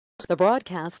The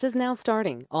broadcast is now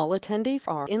starting. All attendees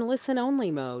are in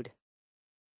listen-only mode.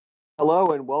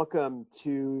 Hello and welcome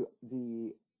to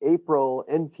the April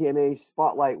NPMA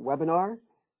Spotlight webinar.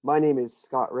 My name is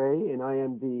Scott Ray and I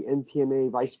am the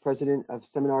NPMA Vice President of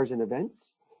Seminars and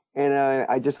Events. And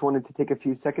I just wanted to take a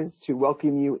few seconds to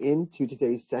welcome you into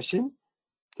today's session.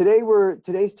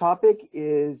 Today's topic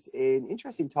is an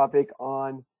interesting topic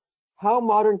on how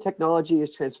modern technology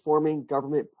is transforming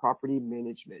government property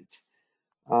management.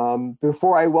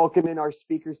 Before I welcome in our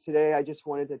speakers today, I just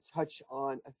wanted to touch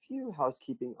on a few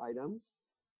housekeeping items.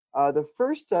 The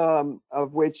first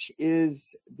of which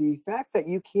is the fact that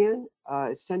you can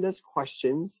send us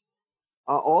questions.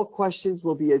 All questions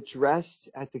will be addressed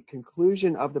at the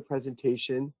conclusion of the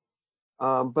presentation,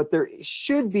 but there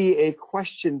should be a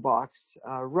question box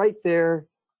right there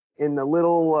in the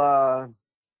little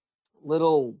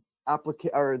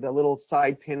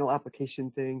side panel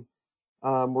application thing.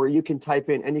 Where you can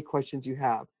type in any questions you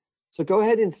have. So go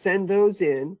ahead and send those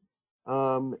in,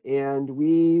 and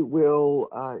we will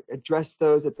address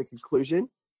those at the conclusion.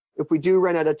 If we do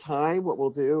run out of time, what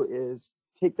we'll do is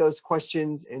take those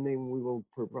questions and then we will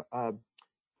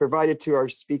provide it to our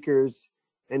speakers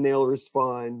and they'll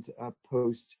respond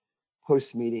post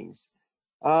meetings.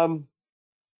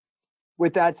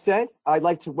 With that said, I'd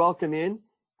like to welcome in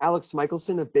Alex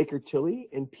Mikhelson of Baker Tilly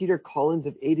and Peter Collins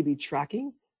of A2B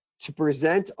Tracking to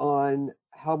present on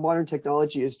how modern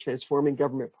technology is transforming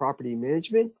government property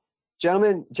management.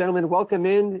 Gentlemen, welcome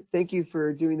in. Thank you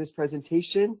for doing this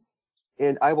presentation,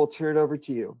 and I will turn it over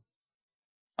to you.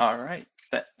 All right.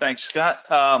 Thanks, Scott.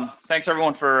 Thanks,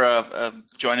 everyone, for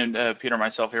joining Peter and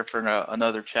myself here for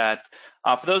another chat.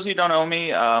 For those of you who don't know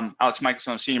me, Alex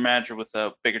Mikhelson, I'm Senior Manager with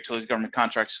Baker Tilly's Government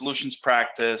Contract Solutions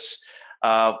practice.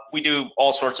 We do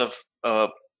all sorts of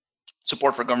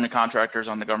support for government contractors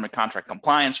on the government contract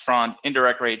compliance front,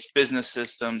 indirect rates, business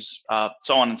systems,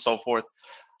 so on and so forth.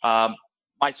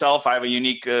 Myself, I have a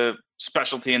unique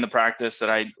specialty in the practice that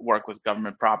I work with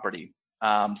government property.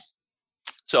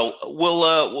 So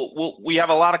we have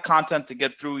a lot of content to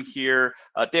get through here.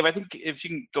 Dave, I think if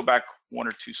you can go back one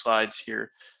or two slides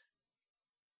here.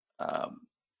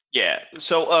 Yeah,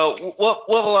 so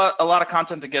we'll have a lot of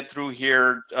content to get through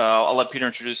here. I'll let Peter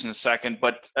introduce in a second,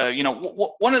 but you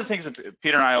know, one of the things that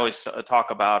Peter and I always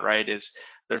talk about, right, is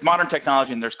there's modern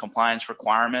technology and there's compliance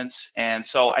requirements, and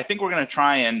so I think we're going to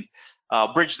try and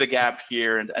bridge the gap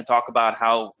here and talk about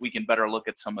how we can better look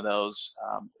at some of those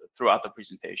throughout the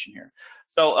presentation here.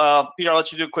 So Peter, I'll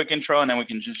let you do a quick intro and then we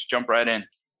can just jump right in.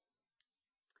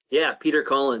 Yeah, Peter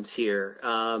Collins here.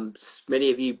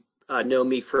 Many of you know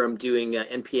me from doing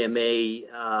NPMA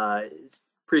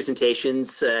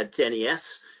presentations at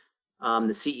NES. I'm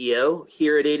the CEO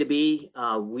here at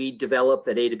A2B. We develop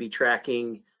at A2B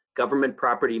Tracking government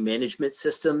property management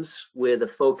systems with a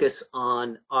focus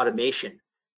on automation.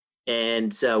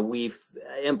 And we've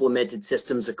implemented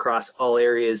systems across all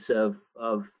areas of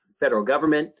federal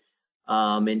government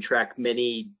and track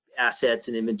many assets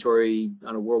and inventory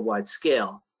on a worldwide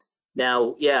scale.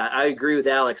 Now, yeah, I agree with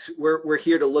Alex. We're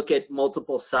here to look at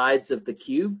multiple sides of the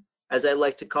cube, as I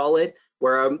like to call it,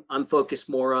 where I'm focused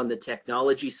more on the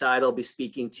technology side. I'll be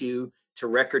speaking to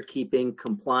record keeping,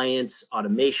 compliance,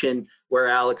 automation, where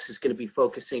Alex is going to be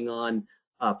focusing on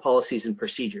policies and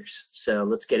procedures. So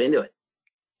let's get into it.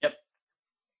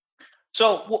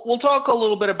 So we'll talk a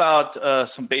little bit about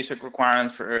some basic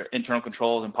requirements for internal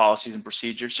controls and policies and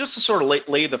procedures, just to sort of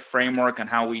lay the framework on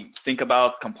how we think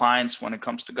about compliance when it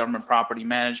comes to government property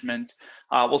management.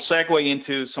 We'll segue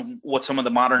into what some of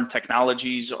the modern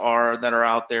technologies are that are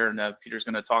out there, and Peter's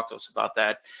going to talk to us about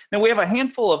that. Then we have a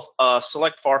handful of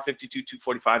select FAR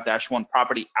 52245-1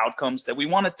 property outcomes that we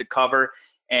wanted to cover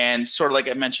and sort of, like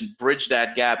I mentioned, bridge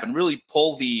that gap and really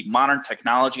pull the modern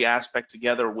technology aspect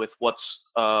together with what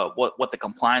the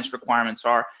compliance requirements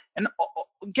are, and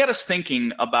get us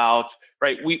thinking about,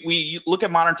 right, we look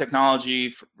at modern technology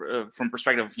from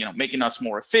perspective of, you know, making us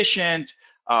more efficient,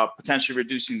 potentially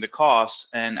reducing the costs.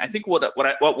 And I think what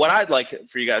I'd like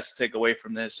for you guys to take away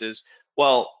from this is,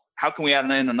 well, how can we add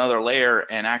in another layer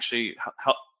and actually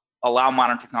help allow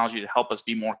modern technology to help us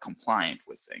be more compliant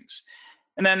with things?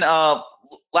 And then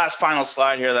last final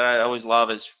slide here that I always love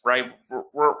is, right,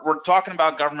 we're talking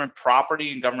about government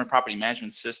property and government property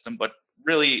management system, but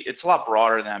really it's a lot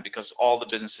broader than that because all the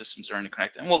business systems are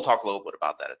interconnected, and we'll talk a little bit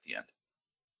about that at the end.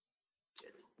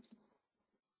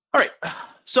 All right,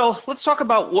 so let's talk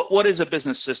about what is a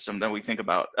business system that we think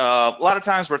about. A lot of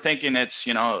times we're thinking it's,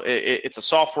 you know, it's a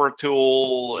software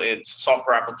tool, it's a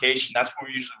software application. That's what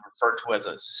we usually refer to as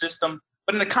a system.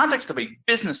 But in the context of a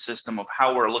business system of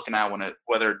how we're looking at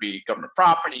whether it be government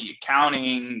property,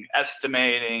 accounting,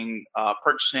 estimating,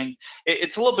 purchasing,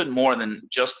 it's a little bit more than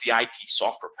just the IT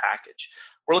software package.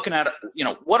 We're looking at,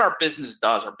 what our business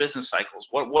does, our business cycles.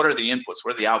 What are the inputs?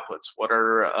 What are the outputs? What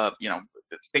are,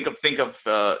 think of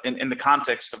in the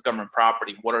context of government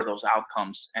property, what are those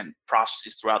outcomes and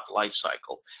processes throughout the life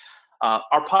cycle?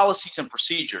 Our policies and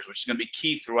procedures, which is going to be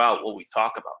key throughout what we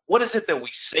talk about. What is it that we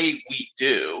say we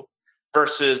do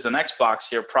versus the next box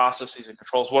here, processes and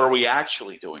controls? What are we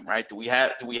actually doing, right? Do we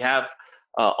have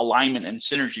alignment and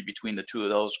synergy between the two of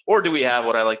those, or do we have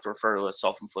what I like to refer to as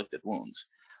self-inflicted wounds?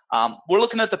 We're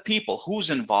looking at the people, who's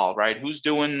involved, right? Who's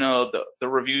doing the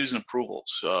reviews and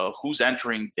approvals? Who's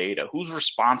entering data? Who's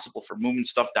responsible for moving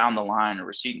stuff down the line or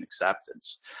receiving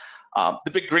acceptance?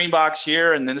 The big green box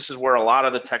here, and then this is where a lot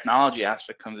of the technology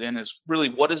aspect comes in, is really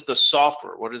what is the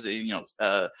software? What is it,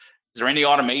 is there any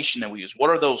automation that we use? What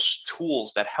are those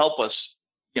tools that help us,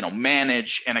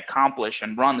 manage and accomplish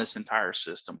and run this entire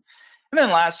system? And then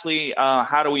lastly,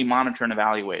 how do we monitor and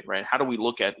evaluate, right? How do we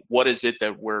look at what is it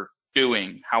that we're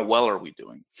doing? How well are we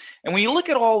doing? And when you look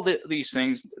at all these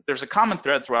things, there's a common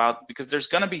thread throughout, because there's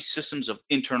going to be systems of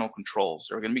internal controls.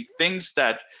 There are going to be things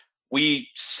that we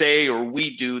say or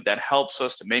we do that helps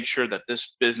us to make sure that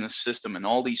this business system and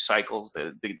all these cycles,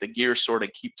 the gears sort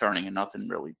of keep turning and nothing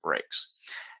really breaks.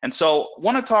 And so I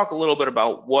want to talk a little bit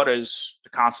about what is the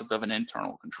concept of an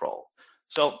internal control.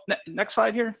 So next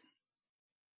slide here.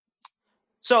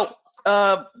 So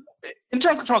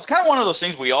internal control is kind of one of those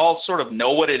things we all sort of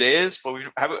know what it is, but we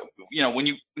have, when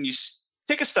you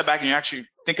take a step back and you actually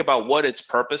think about what its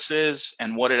purpose is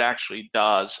and what it actually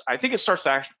does, I think it starts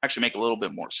to actually make a little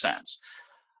bit more sense.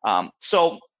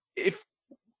 So the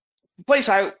place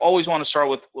I always want to start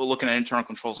with looking at internal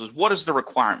controls is, what is the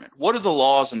requirement? What do the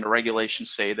laws and the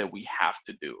regulations say that we have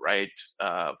to do, right?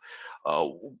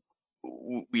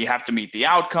 We have to meet the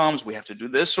outcomes. We have to do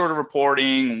this sort of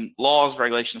reporting. Laws,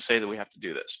 regulations say that we have to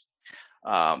do this.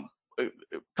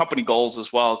 Company goals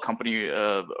as well, company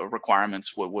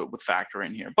requirements would factor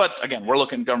in here. But again, we're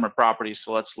looking at government property,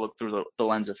 so let's look through the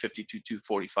lens of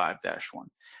 52245-1.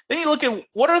 Then you look at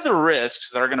what are the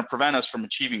risks that are going to prevent us from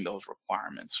achieving those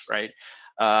requirements, right?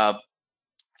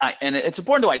 And it's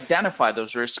important to identify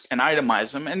those risks and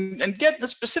itemize them and get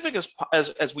as specific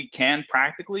as we can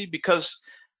practically, because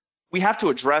we have to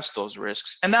address those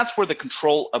risks. And that's where the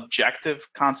control objective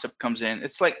concept comes in.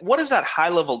 It's like, what is that high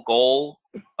level goal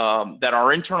that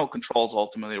our internal controls,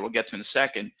 ultimately, we'll get to in a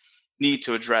second, need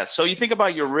to address? So you think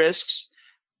about your risks.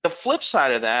 The flip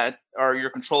side of that are your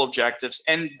control objectives,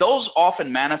 and those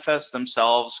often manifest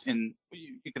themselves in,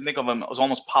 you can think of them as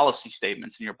almost policy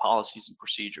statements in your policies and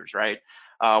procedures, right?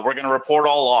 We're going to report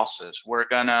all losses. We're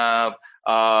going to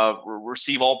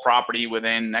receive all property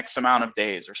within X amount of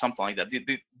days, or something like that.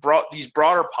 These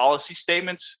broader policy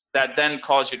statements that then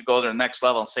cause you to go to the next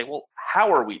level and say, well,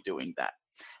 how are we doing that?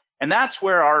 And that's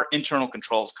where our internal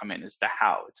controls come in, is the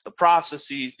how. It's the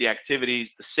processes, the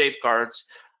activities, the safeguards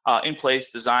in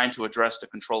place designed to address the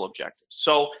control objectives.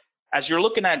 So as you're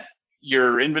looking at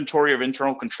your inventory of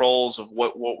internal controls of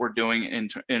what we're doing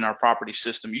in our property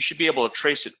system, you should be able to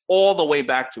trace it all the way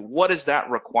back to what is that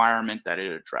requirement that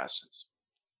it addresses.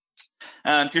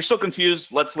 And if you're still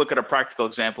confused, let's look at a practical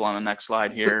example on the next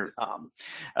slide here,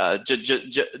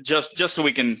 just so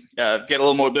we can get a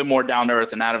little bit more down to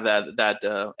earth and out of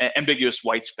that ambiguous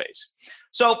white space.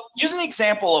 So using the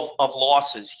example of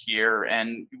losses here,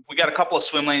 and we got a couple of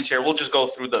swim lanes here. We'll just go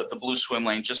through the blue swim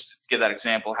lane just to give that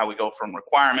example, how we go from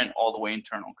requirement all the way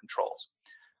internal controls.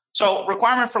 So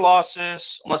requirement for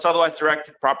losses, unless otherwise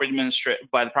directed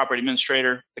by the property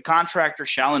administrator, the contractor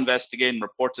shall investigate and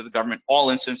report to the government all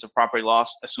incidents of property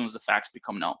loss as soon as the facts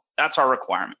become known. That's our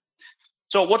requirement.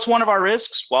 So what's one of our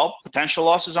risks? Well, potential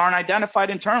losses aren't identified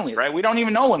internally, right? We don't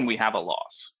even know when we have a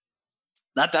loss.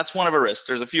 That's one of our risks.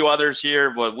 There's a few others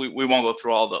here, but we won't go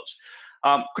through all those.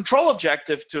 Control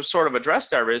objective to sort of address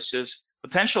that risk is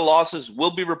potential losses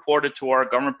will be reported to our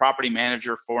government property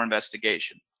manager for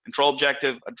investigation. Control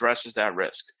objective addresses that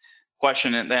risk.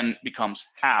 Question then becomes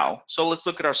how. So let's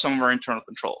look at some of our internal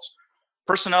controls.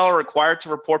 Personnel are required to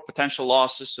report potential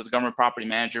losses to the government property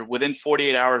manager within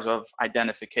 48 hours of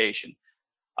identification.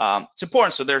 It's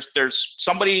important. So there's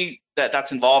somebody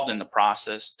that's involved in the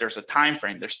process. There's a time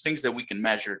frame. There's things that we can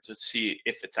measure to see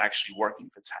if it's actually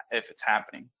working, if it's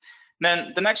happening.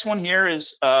 Then the next one here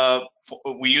is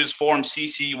we use Form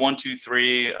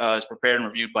CC-123 is prepared and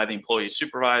reviewed by the employee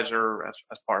supervisor as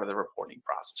part of the reporting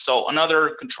process. So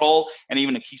another control and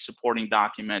even a key supporting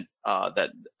document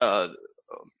that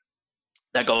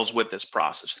goes with this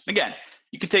process. Again,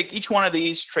 you can take each one of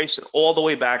these, trace it all the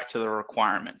way back to the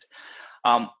requirement.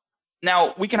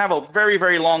 Now, we can have a very,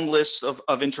 very long list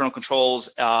of internal controls.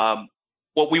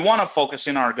 What we want to focus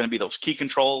in on are going to be those key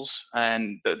controls.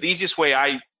 And the easiest way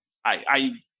I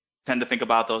tend to think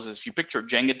about those is if you picture a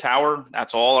Jenga tower,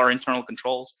 that's all our internal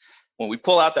controls. When we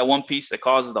pull out that one piece that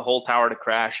causes the whole tower to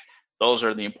crash, those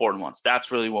are the important ones.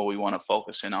 That's really what we want to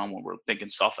focus in on when we're thinking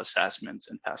self-assessments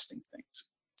and testing things.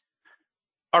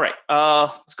 All right,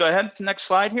 let's go ahead to the next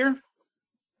slide here.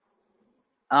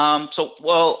 I'll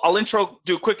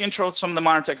do a quick intro to some of the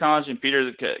modern technology, and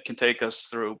Peter can take us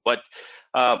through. But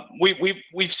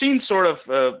we've seen sort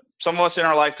of some of us in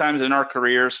our lifetimes, in our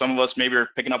careers, some of us maybe are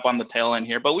picking up on the tail end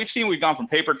here, but we've gone from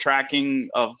paper tracking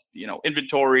of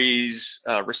inventories,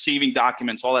 receiving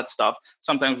documents, all that stuff.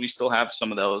 Sometimes we still have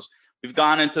some of those. We've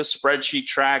gone into spreadsheet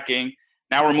tracking.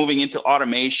 Now we're moving into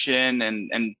automation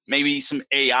and maybe some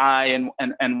AI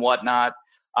and whatnot.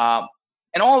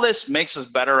 And all this makes us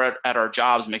better at our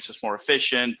jobs, makes us more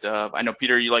efficient. I know,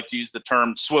 Peter, you like to use the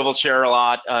term swivel chair a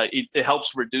lot. It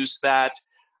helps reduce that.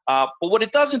 But what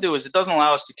it doesn't do is it doesn't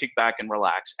allow us to kick back and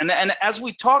relax. And as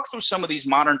we talk through some of these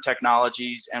modern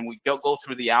technologies and we go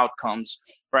through the outcomes,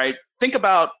 right, think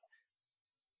about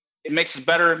it makes us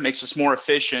better, it makes us more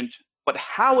efficient, but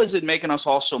how is it making us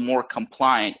also more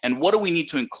compliant? And what do we need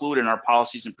to include in our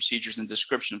policies and procedures and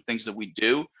description of things that we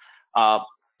do?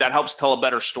 That helps tell a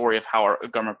better story of how our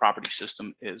government property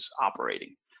system is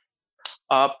operating.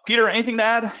 Peter, anything to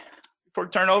add before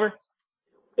we turn it over?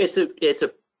 It's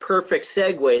a perfect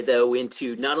segue, though,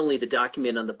 into not only the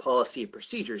document on the policy and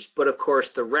procedures, but of course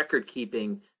the record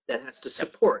keeping that has to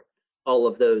support all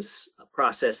of those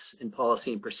process and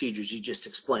policy and procedures you just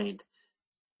explained.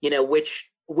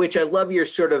 Which I love your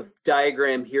sort of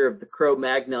diagram here of the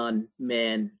Cro-Magnon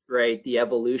man, right? The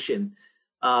evolution.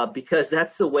 Because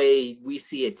that's the way we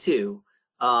see it too.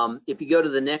 If you go to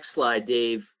the next slide,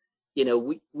 Dave,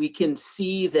 we can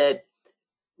see that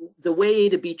the way A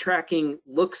to B tracking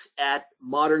looks at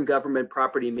modern government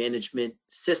property management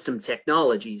system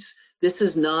technologies. This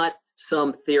is not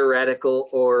some theoretical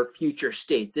or future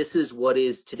state. This is what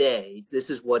is today. This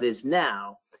is what is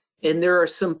now. And there are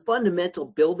some fundamental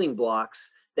building blocks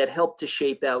that help to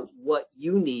shape out what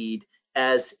you need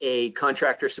as a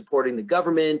contractor supporting the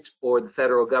government or the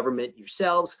federal government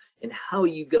yourselves, and how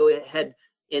you go ahead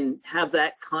and have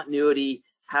that continuity,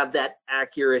 have that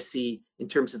accuracy in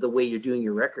terms of the way you're doing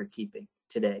your record keeping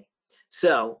today.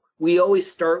 So we always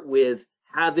start with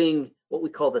having what we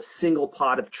call the single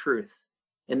pot of truth,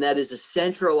 and that is a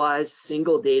centralized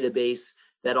single database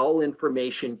that all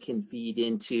information can feed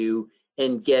into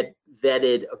and get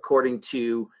vetted according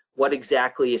to what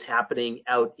exactly is happening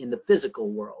out in the physical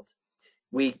world.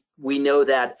 We know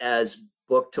that as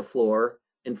book to floor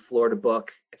and floor to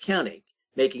book accounting,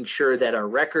 making sure that our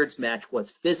records match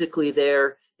what's physically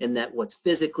there and that what's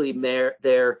physically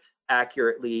there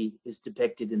accurately is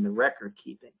depicted in the record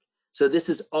keeping. So this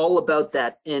is all about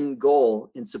that end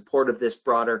goal in support of this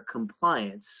broader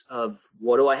compliance of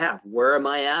what do I have? Where are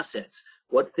my assets?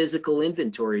 What physical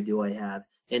inventory do I have?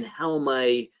 And how am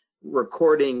I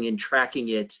recording and tracking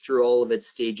it through all of its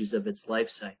stages of its life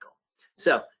cycle?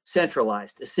 So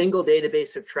centralized, a single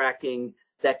database of tracking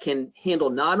that can handle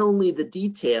not only the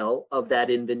detail of that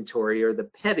inventory or the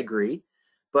pedigree,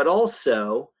 but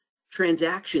also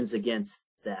transactions against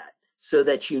that, so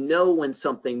that you know when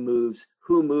something moves,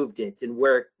 who moved it and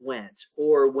where it went,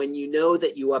 or when you know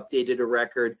that you updated a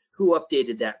record, who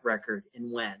updated that record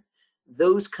and when.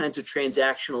 Those kinds of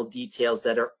transactional details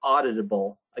that are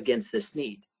auditable against this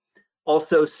need.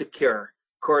 Also secure.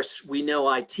 Of course, we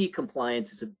know IT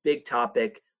compliance is a big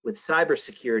topic with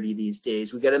cybersecurity these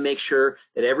days. We got to make sure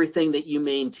that everything that you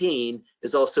maintain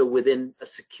is also within a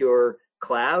secure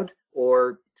cloud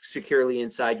or securely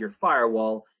inside your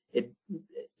firewall,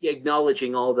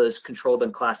 acknowledging all those controlled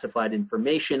and classified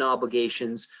information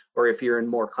obligations, or if you're in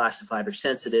more classified or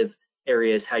sensitive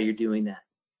areas, how you're doing that.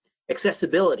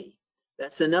 Accessibility,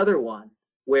 that's another one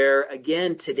where,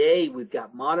 again, today we've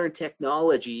got modern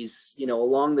technologies,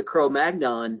 along the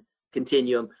Cro-Magnon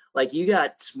continuum. Like, you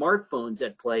got smartphones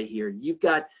at play here. You've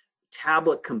got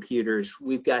tablet computers.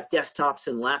 We've got desktops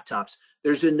and laptops.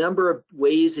 There's a number of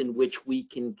ways in which we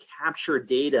can capture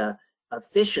data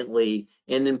efficiently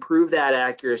and improve that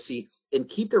accuracy and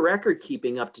keep the record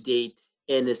keeping up to date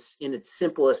in its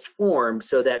simplest form,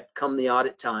 so that come the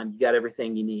audit time, you got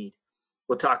everything you need.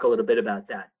 We'll talk a little bit about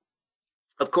that.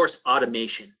 Of course,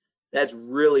 automation. That's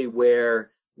really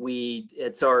where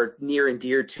it's our near and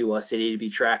dear to us at A to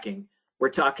B Tracking. We're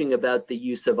talking about the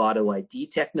use of auto ID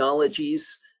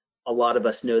technologies. A lot of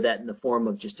us know that in the form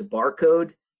of just a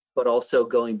barcode, but also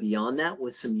going beyond that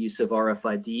with some use of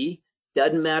RFID.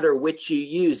 Doesn't matter which you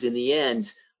use in the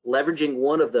end, leveraging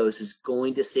one of those is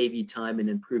going to save you time and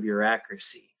improve your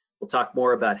accuracy. We'll talk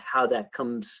more about how that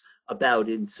comes about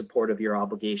in support of your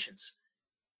obligations.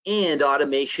 And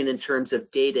automation in terms of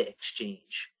data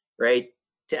exchange, right?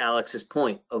 To Alex's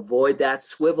point, avoid that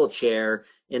swivel chair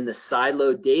in the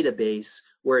siloed database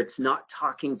where it's not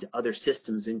talking to other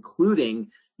systems, including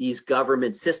these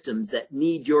government systems that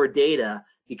need your data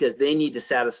because they need to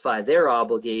satisfy their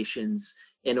obligations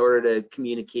in order to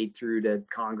communicate through to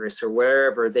Congress or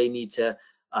wherever they need to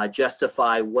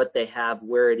justify what they have,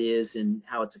 where it is, and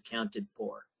how it's accounted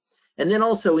for. And then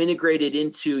also integrate it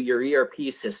into your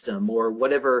ERP system or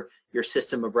whatever your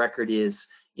system of record is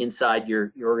inside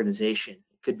your organization.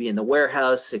 It could be in the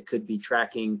warehouse, it could be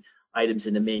tracking items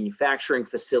in a manufacturing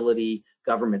facility,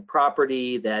 government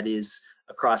property that is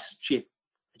across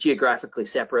geographically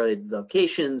separated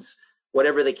locations,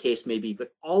 whatever the case may be.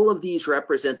 But all of these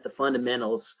represent the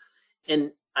fundamentals.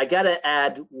 And I gotta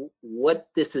add what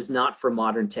this is not for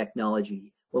modern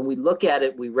technology. When we look at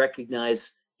it, we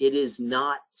recognize it is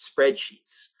not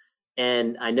spreadsheets.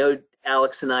 And I know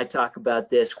Alex and I talk about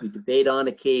this. We debate on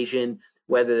occasion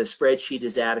whether the spreadsheet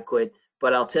is adequate,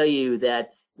 but I'll tell you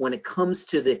that when it comes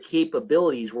to the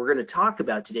capabilities we're going to talk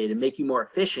about today to make you more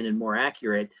efficient and more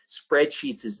accurate,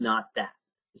 spreadsheets is not that.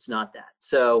 It's not that.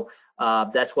 So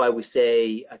that's why we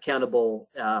say accountable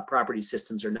property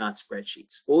systems are not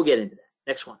spreadsheets. We'll get into that.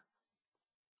 Next one.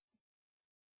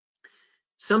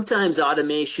 Sometimes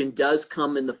automation does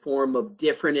come in the form of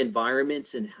different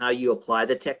environments and how you apply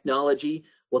the technology.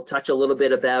 We'll touch a little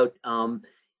bit about,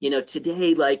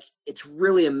 today, like, it's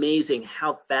really amazing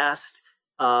how fast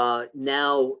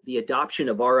now the adoption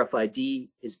of RFID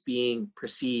is being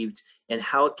perceived and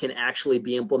how it can actually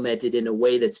be implemented in a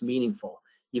way that's meaningful.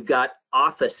 You've got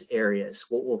office areas,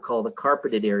 what we'll call the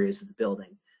carpeted areas of the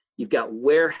building. You've got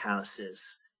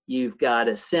warehouses. You've got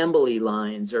assembly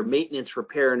lines or maintenance,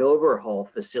 repair, and overhaul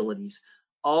facilities,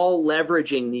 all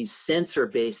leveraging these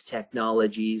sensor-based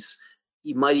technologies.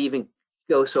 You might even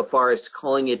go so far as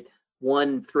calling it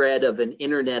one thread of an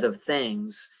Internet of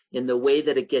Things in the way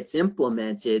that it gets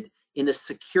implemented in a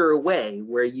secure way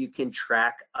where you can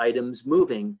track items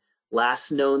moving,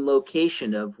 last known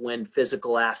location of when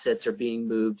physical assets are being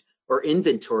moved or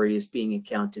inventory is being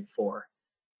accounted for.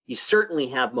 You certainly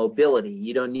have mobility.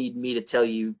 You don't need me to tell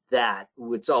you that.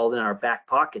 It's all in our back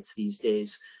pockets these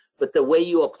days. But the way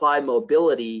you apply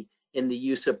mobility in the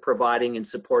use of providing and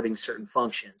supporting certain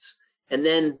functions. And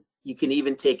then you can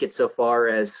even take it so far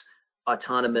as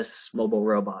autonomous mobile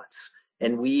robots.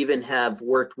 And we even have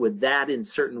worked with that in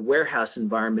certain warehouse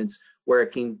environments where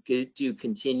it can do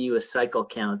continuous cycle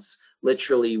counts,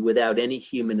 literally without any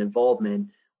human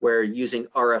involvement, where using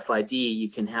RFID, you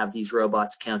can have these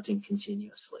robots counting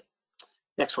continuously.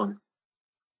 Next one.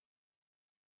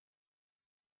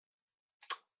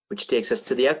 Which takes us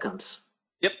to the outcomes.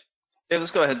 Yep. Yeah, let's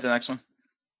go ahead to the next one.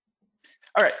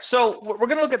 All right, so we're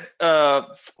going to look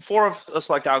at 4 of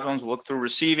select outcomes. We'll look through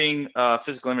receiving,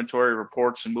 physical inventory,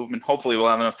 reports, and movement. Hopefully we'll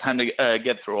have enough time to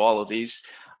get through all of these.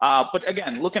 But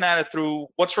again, looking at it through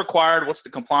what's required, what's the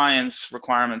compliance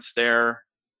requirements there.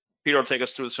 Peter will take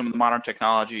us through some of the modern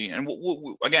technology. And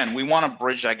again, we want to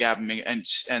bridge that gap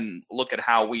and look at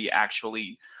how we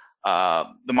actually,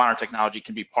 the modern technology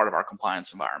can be part of our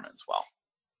compliance environment as well.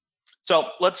 So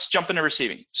let's jump into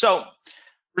receiving. So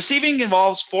receiving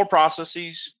involves 4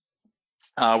 processes.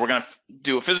 We're going to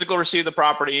do a physical receipt of the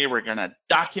property. We're going to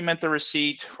document the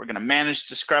receipt. We're going to manage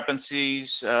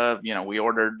discrepancies. We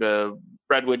ordered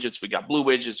red widgets. We got blue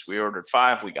widgets. We ordered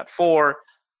 5. We got 4.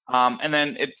 And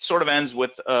then it sort of ends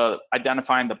with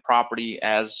identifying the property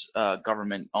as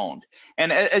government owned.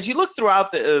 And as you look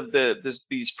throughout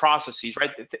these processes,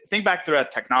 right, think back through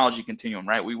that technology continuum,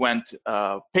 right? We went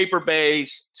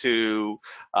paper-based to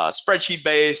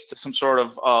spreadsheet-based to some sort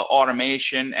of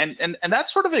automation, and that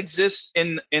sort of exists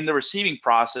in the receiving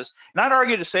process. And I'd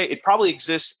argue to say it probably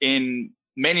exists in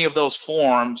many of those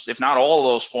forms, if not all of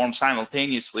those forms,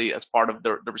 simultaneously as part of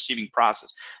the receiving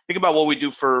process. Think about what we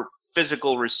do for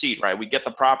physical receipt, right? We get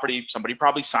the property, somebody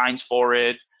probably signs for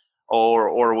it,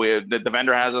 or the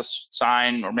vendor has us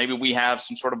sign, or maybe we have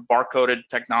some sort of barcoded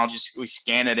technology, we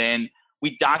scan it in.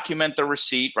 We document the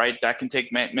receipt, right? That can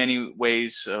take many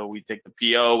ways. We take the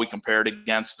PO, we compare it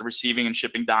against the receiving and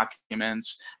shipping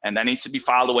documents, and that needs to be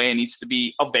filed away and needs to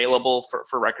be available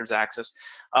for records access.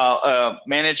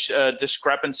 Manage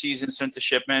discrepancies instant to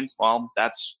shipment. Well,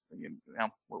 that's,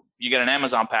 you get an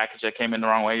Amazon package that came in the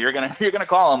wrong way, you're gonna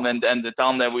call them and tell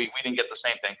them that we didn't get the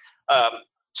same thing.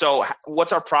 So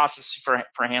what's our process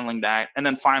for handling that? And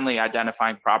then finally,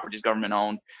 identifying properties government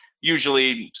owned.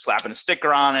 Usually slapping a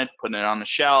sticker on it, putting it on the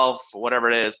shelf,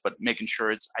 whatever it is, but making sure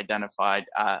it's identified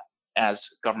as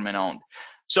government owned.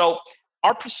 So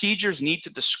our procedures need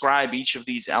to describe each of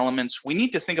these elements. We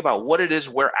need to think about what it is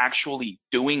we're actually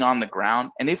doing on the ground.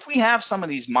 And if we have some of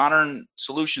these modern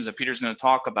solutions that Peter's going to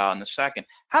talk about in a second,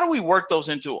 how do we work those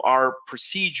into our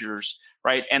procedures,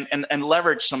 right? And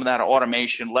leverage some of that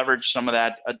automation, leverage some of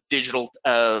that digital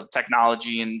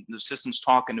technology and the systems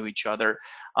talking to each other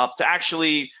to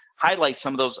actually highlight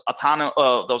some of those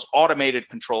those automated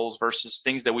controls versus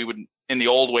things that we would in the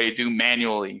old way do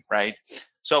manually, right?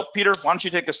 So Peter, why don't you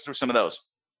take us through some of those?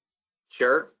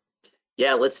 Sure.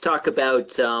 Yeah, let's talk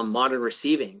about modern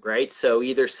receiving, right? So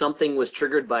either something was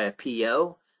triggered by a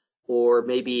PO or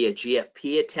maybe a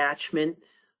GFP attachment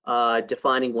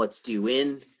defining what's due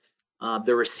in.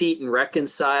 The receipt and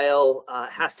reconcile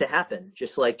has to happen,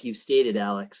 just like you stated,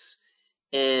 Alex.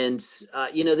 And,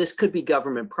 you know, this could be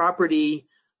government property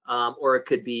or it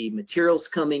could be materials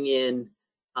coming in.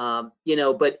 You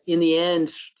know, but in the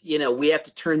end, you know, we have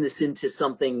to turn this into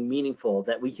something meaningful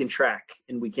that we can track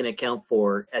and we can account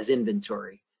for as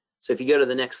inventory. So if you go to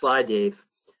the next slide, Dave,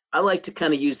 I like to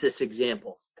kind of use this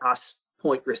example, cost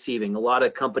point receiving. A lot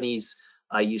of companies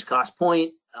use cost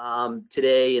point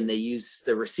today, and they use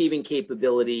the receiving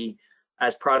capability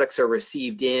as products are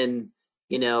received in.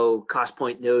 You know, cost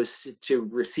point knows to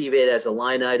receive it as a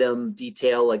line item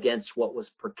detail against what was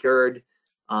procured.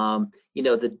 You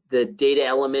know, the data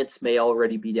elements may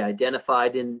already be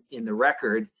identified in the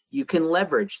record. You can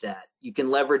leverage that. You can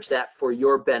leverage that for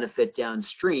your benefit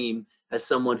downstream as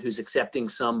someone who's accepting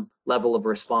some level of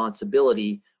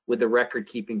responsibility with the record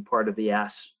keeping part of the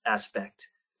aspect.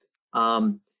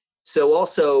 So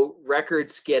also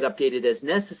records get updated as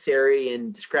necessary,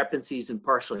 and discrepancies in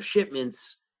partial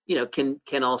shipments, you know,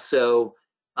 can also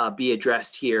be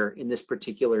addressed here in this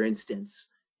particular instance.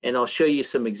 And I'll show you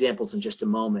some examples in just a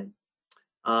moment.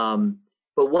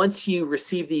 But once you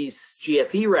receive these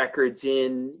GFE records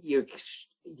in, you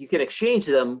can exchange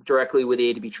them directly with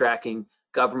the A2B tracking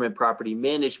government property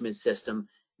management system.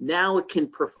 Now it can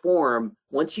perform,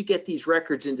 once you get these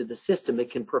records into the system,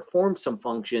 it can perform some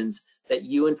functions that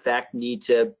you in fact need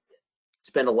to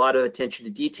spend a lot of attention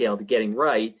to detail to getting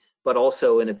right, but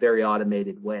also in a very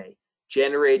automated way.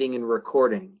 Generating and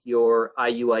recording your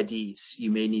IUIDs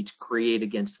you may need to create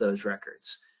against those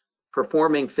records.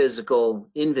 Performing physical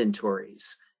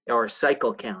inventories or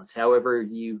cycle counts, however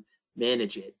you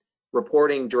manage it.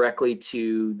 Reporting directly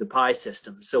to the PI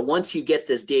system. So once you get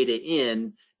this data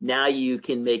in, now you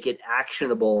can make it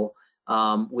actionable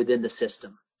within the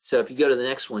system. So if you go to the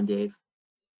next one, Dave.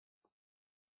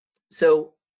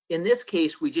 So in this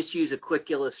case, we just use a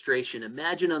quick illustration.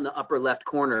 Imagine on the upper left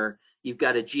corner, you've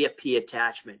got a GFP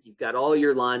attachment. You've got all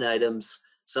your line items.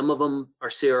 Some of them are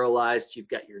serialized. You've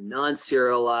got your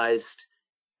non-serialized.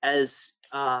 As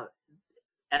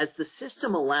the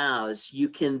system allows, you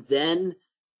can then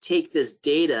take this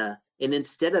data, and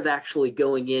instead of actually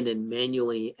going in and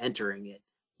manually entering it,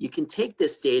 you can take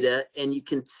this data and you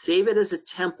can save it as a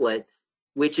template,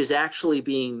 which is actually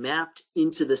being mapped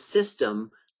into the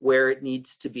system where it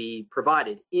needs to be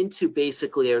provided, into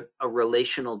basically a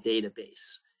relational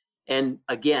database. And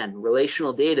again,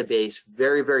 relational database,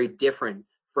 very, very different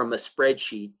from a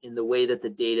spreadsheet in the way that the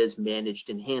data is managed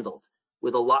and handled,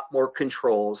 with a lot more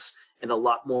controls and a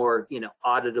lot more, you know,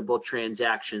 auditable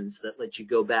transactions that let you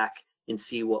go back and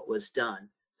see what was done.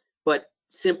 But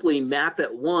simply map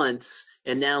it once,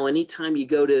 and now anytime you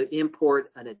go to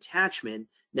import an attachment,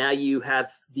 now you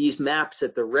have these maps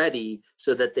at the ready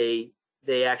so that they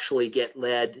actually get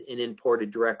led and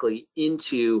imported directly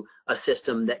into a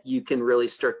system that you can really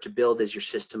start to build as your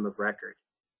system of record.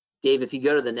 Dave, if you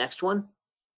go to the next one.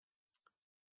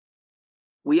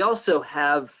 We also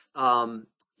have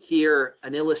here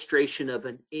an illustration of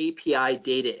an API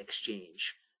data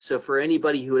exchange. So for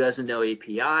anybody who doesn't know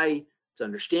API, it's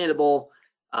understandable.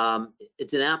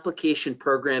 It's an application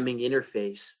programming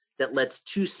interface that lets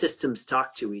two systems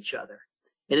talk to each other.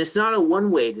 And it's not a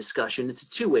one-way discussion, it's a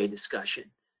two-way discussion.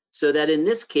 So that in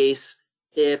this case,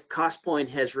 if CostPoint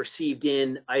has received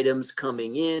in items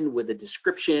coming in with a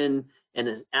description and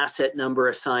an asset number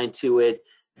assigned to it,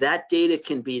 that data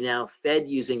can be now fed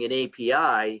using an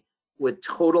API with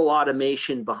total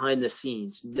automation behind the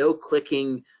scenes, no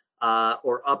clicking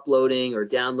or uploading or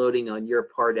downloading on your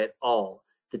part at all.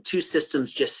 The two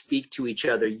systems just speak to each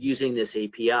other using this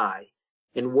API.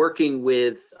 And working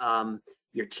with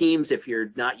your teams, if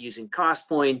you're not using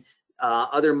CostPoint,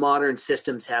 other modern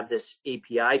systems have this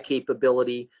API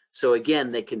capability. So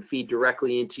again, they can feed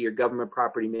directly into your government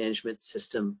property management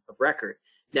system of record.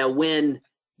 Now, when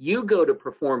you go to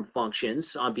perform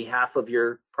functions on behalf of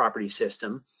your property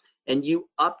system, and you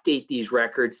update these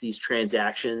records, these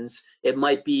transactions. It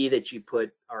might be that you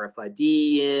put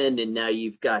RFID in, and now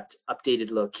you've got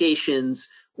updated locations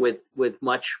with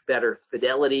much better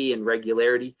fidelity and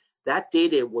regularity. That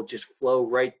data will just flow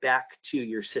right back to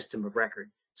your system of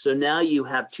record. So now you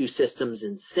have two systems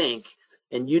in sync,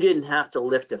 and you didn't have to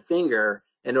lift a finger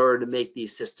in order to make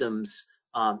these systems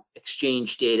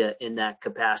exchange data in that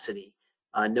capacity,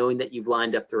 knowing that you've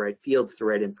lined up the right fields, the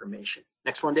right information.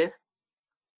 Next one, Dave.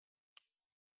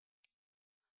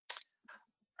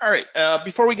 All right.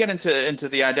 Before we get into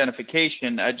the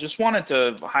identification, I just wanted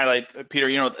to highlight, Peter.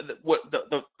 You know, what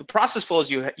the process flows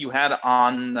you had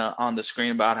on the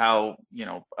screen about how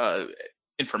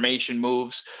information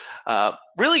moves.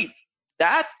 Really,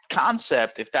 that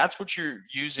concept, if that's what you're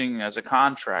using as a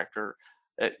contractor,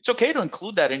 it's okay to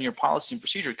include that in your policy and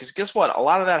procedure, because guess what? A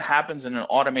lot of that happens in an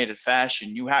automated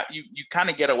fashion. You kind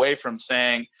of get away from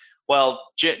saying, well,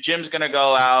 Jim's going to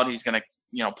go out, he's going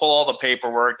to pull all the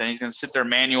paperwork, then he's going to sit there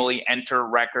manually enter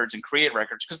records and create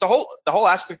records, because the whole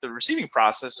aspect of the receiving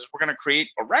process is we're going to create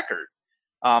a record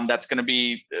that's going to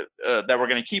be that we're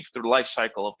going to keep through the life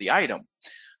cycle of the item.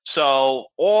 So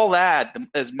all that,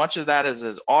 as much as that is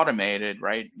automated,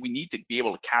 right, we need to be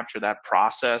able to capture that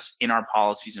process in our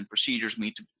policies and procedures. We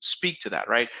need to speak to that,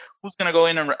 right? Who's going to go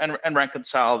in and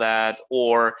reconcile that,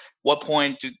 or what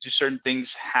point do certain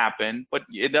things happen? But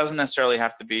it doesn't necessarily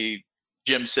have to be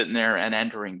Jim sitting there and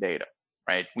entering data,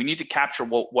 right? We need to capture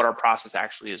what our process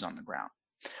actually is on the ground.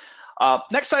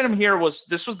 Next item here was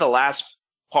the last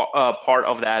part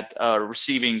of that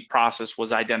receiving process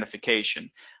was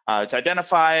identification. To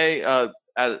identify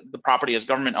the property as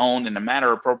government owned in a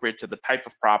manner appropriate to the type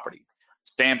of property,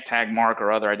 stamp, tag, mark, or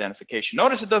other identification.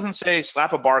 Notice it doesn't say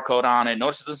slap a barcode on it.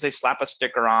 Notice it doesn't say slap a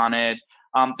sticker on it.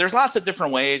 There's lots of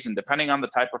different ways, and depending on the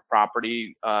type of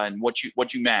property and what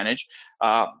you manage,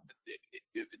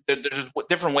 there's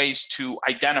different ways to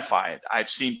identify it. I've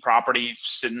seen property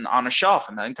sitting on a shelf,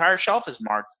 and the entire shelf is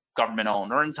marked government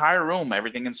owned, or entire room,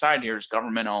 everything inside here is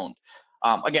government owned.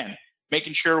 Again,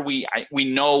 making sure we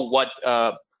know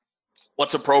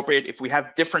what's appropriate. If we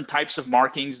have different types of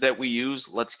markings that we use,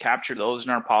 let's capture those in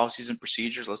our policies and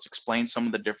procedures. Let's explain some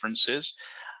of the differences.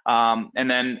 And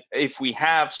then if we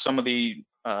have some of the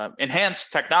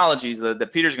enhanced technologies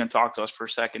that Peter's going to talk to us for a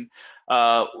second,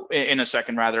 in a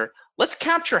second rather, let's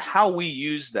capture how we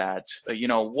use that.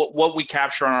 What we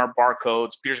capture on our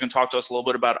barcodes. Peter's going to talk to us a little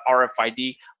bit about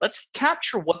RFID. Let's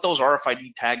capture what those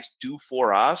RFID tags do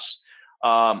for us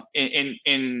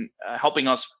in helping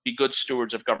us be good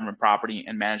stewards of government property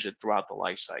and manage it throughout the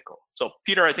life cycle. So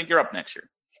Peter, I think you're up next here.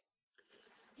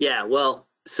 Yeah, well,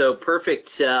 so perfect,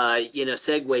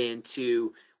 segue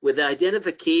into, with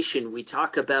identification, we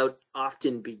talk about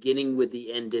often beginning with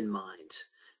the end in mind,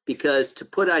 because to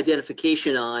put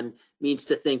identification on means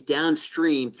to think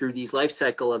downstream through these life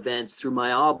cycle events, through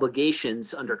my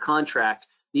obligations under contract.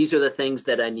 These are the things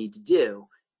that I need to do.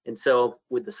 And so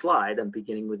with the slide, I'm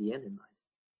beginning with the end in mind.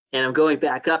 And I'm going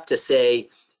back up to say,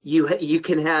 you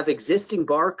can have existing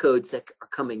barcodes that are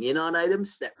coming in on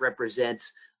items that represent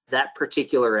that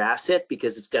particular asset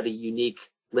because it's got a unique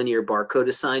linear barcode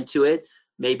assigned to it.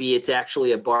 Maybe it's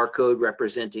actually a barcode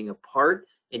representing a part,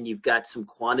 and you've got some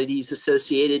quantities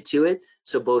associated to it.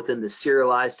 So both in the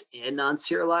serialized and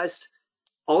non-serialized.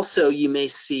 Also, you may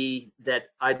see that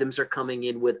items are coming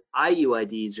in with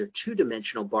IUIDs, or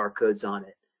two-dimensional barcodes on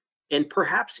it. And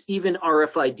perhaps even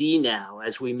RFID now,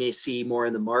 as we may see more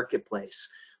in the marketplace.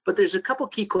 But there's a couple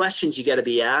key questions you got to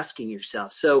be asking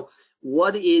yourself. So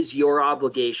what is your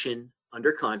obligation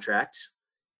under contract?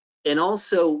 And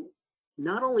also,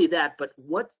 not only that, but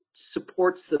what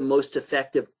supports the most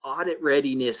effective audit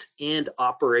readiness and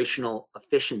operational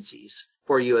efficiencies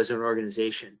for you as an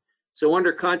organization? So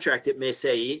under contract, it may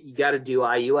say you got to do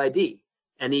IUID.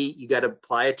 You got to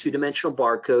apply a two-dimensional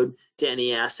barcode to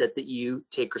any asset that you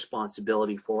take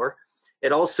responsibility for.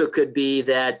 It also could be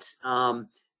that,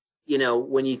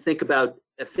 when you think about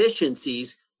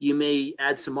efficiencies, you may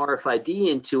add some RFID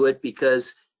into it,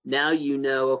 because now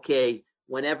okay,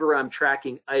 whenever I'm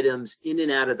tracking items in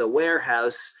and out of the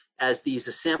warehouse, as these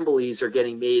assemblies are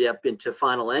getting made up into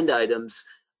final end items,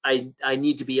 I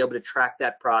need to be able to track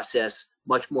that process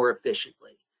much more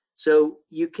efficiently. So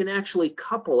you can actually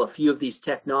couple a few of these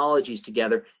technologies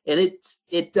together, and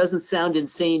it doesn't sound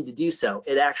insane to do so.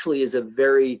 It actually is a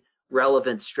very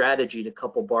relevant strategy to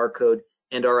couple barcode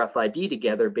and RFID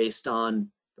together based on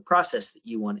the process that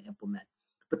you want to implement.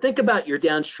 But think about your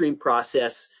downstream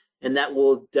process, and that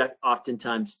will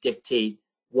oftentimes dictate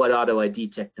what auto ID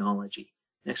technology.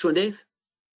 Next one, Dave.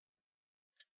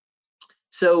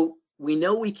 So we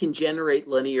know we can generate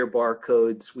linear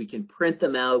barcodes. We can print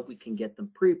them out. We can get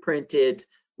them pre-printed.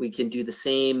 We can do the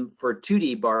same for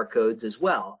 2D barcodes as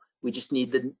well. We just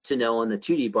need to know on the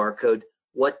 2D barcode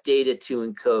what data to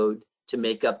encode to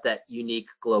make up that unique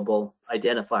global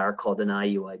identifier called an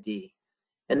IUID.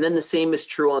 And then the same is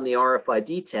true on the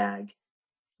RFID tag.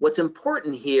 What's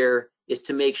important here is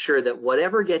to make sure that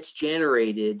whatever gets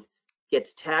generated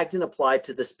gets tagged and applied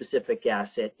to the specific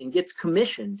asset and gets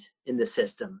commissioned in the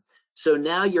system. So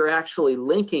now you're actually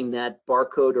linking that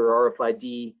barcode or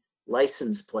RFID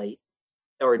license plate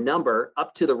or number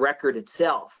up to the record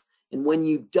itself. And when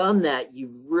you've done that,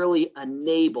 you've really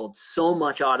enabled so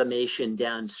much automation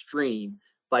downstream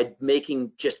by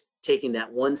taking that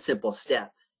one simple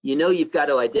step. You know you've got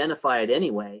to identify it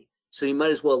anyway, so you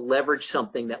might as well leverage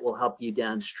something that will help you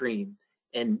downstream.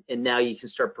 And now you can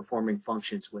start performing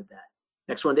functions with that.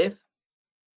 Next one, Dave.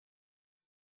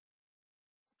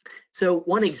 So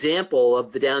one example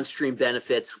of the downstream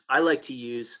benefits I like to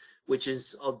use, which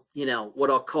is what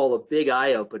I'll call a big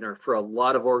eye opener for a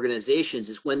lot of organizations,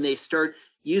 is when they start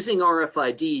using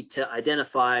RFID to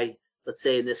identify, let's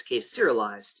say in this case,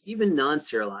 serialized, even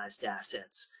non-serialized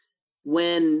assets.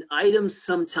 When items,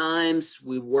 sometimes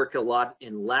we work a lot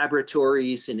in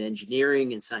laboratories, in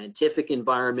engineering and scientific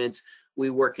environments. We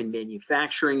work in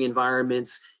manufacturing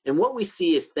environments, and what we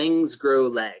see is things grow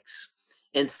legs.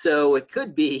 And so it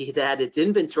could be that it's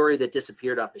inventory that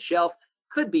disappeared off the shelf,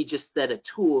 could be just that a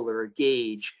tool or a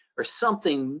gauge or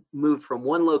something moved from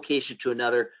one location to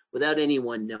another without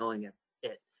anyone knowing it.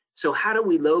 So how do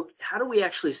we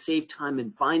actually save time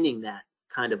in finding that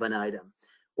kind of an item?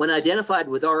 When identified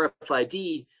with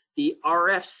RFID, the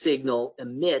RF signal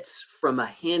emits from a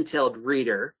handheld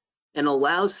reader and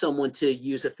allows someone to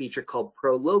use a feature called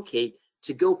ProLocate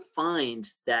to go find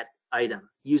that item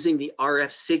using the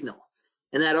RF signal.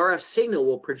 And that RF signal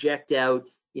will project out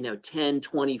 10,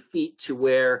 20 feet to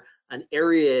where an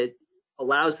area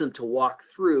allows them to walk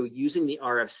through using the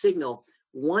RF signal.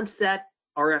 Once that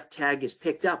RF tag is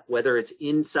picked up, whether it's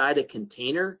inside a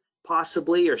container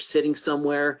possibly or sitting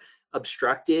somewhere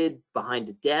obstructed behind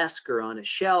a desk or on a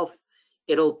shelf,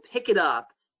 it'll pick it up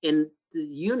and the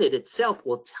unit itself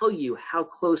will tell you how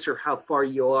close or how far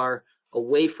you are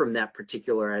away from that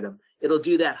particular item. It'll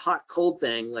do that hot cold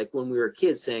thing like when we were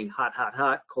kids saying hot, hot,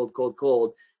 hot, cold, cold,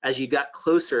 cold as you got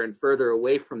closer and further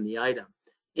away from the item.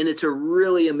 And it's a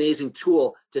really amazing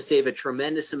tool to save a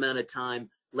tremendous amount of time,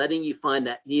 letting you find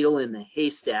that needle in the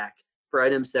haystack for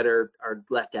items that are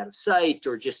left out of sight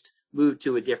or just moved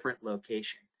to a different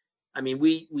location. I mean,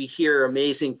 we hear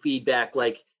amazing feedback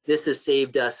like this has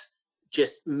saved us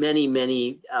just many,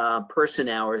 many person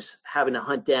hours having to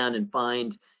hunt down and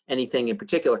find anything in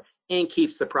particular, and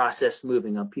keeps the process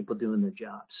moving on people doing their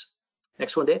jobs.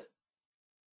 Next one, Dave.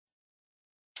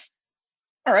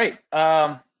 All right.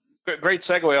 Great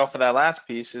segue off of that last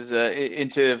piece is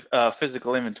into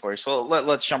physical inventory. So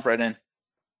let's jump right in.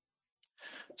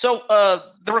 So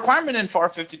the requirement in FAR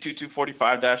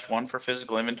 52245-1 for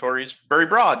physical inventory is very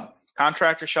broad.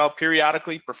 Contractor shall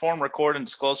periodically perform, record, and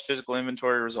disclose physical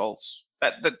inventory results.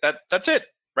 That's it,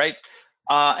 right?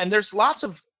 And there's lots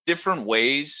of different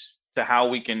ways to how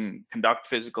we can conduct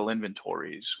physical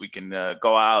inventories. We can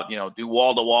go out, do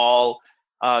wall-to-wall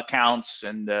counts,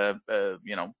 and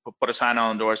put a sign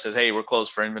on the door that says, "Hey, we're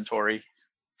closed for inventory."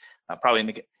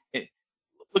 Probably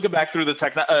looking back through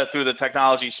the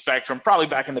technology spectrum, probably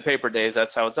back in the paper days,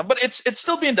 that's how it's done. But it's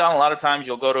still being done. A lot of times,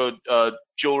 you'll go to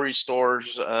jewelry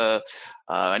stores.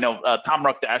 I know Tom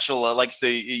Ruckdashel likes to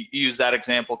use that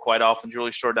example quite often.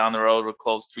 Jewelry store down the road would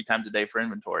close 3 times a day for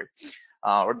inventory.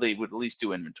 Or they would at least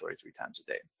do inventory 3 times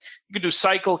a day. You can do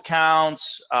cycle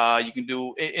counts. You can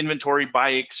do inventory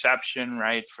by exception,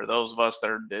 right? For those of us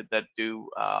that do,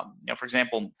 for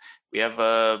example, we have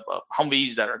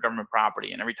Humvees that are government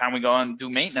property, and every time we go and do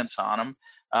maintenance on them,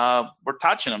 we're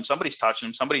touching them. Somebody's touching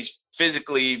them. Somebody's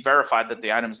physically verified that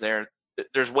the item's there.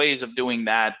 There's ways of doing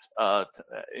that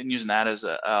and using that as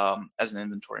an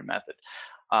inventory method.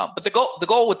 But the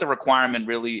goal with the requirement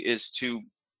really is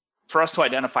for us to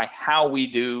identify how we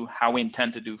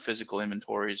intend to do physical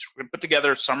inventories. We're gonna put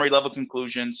together summary level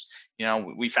conclusions.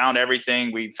 We found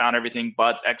everything. We found everything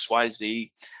but X, Y,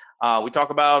 Z. We talk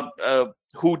about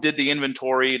who did the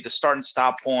inventory, the start and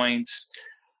stop points,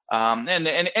 and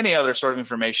any other sort of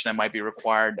information that might be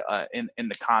required in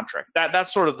the contract.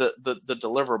 That's sort of the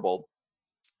deliverable.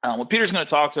 What Peter's going to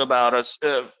talk to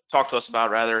us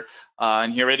about rather,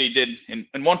 and he already did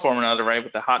in one form or another, right,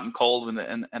 with the hot and cold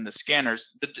and the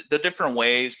scanners, the different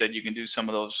ways that you can do some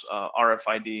of those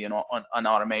RFID and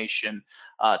automation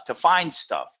to find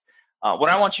stuff. What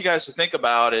I want you guys to think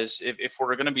about is if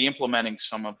we're going to be implementing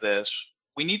some of this,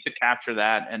 we need to capture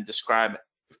that and describe,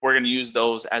 if we're going to use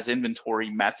those as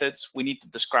inventory methods, we need to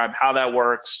describe how that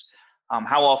works,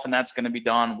 how often that's going to be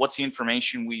done, what's the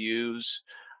information we use.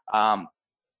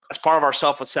 As part of our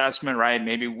self-assessment, right?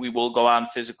 Maybe we will go out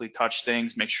and physically touch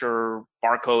things, make sure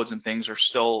barcodes and things are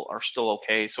still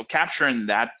okay. So capturing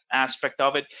that aspect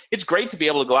of it, it's great to be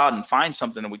able to go out and find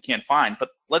something that we can't find, but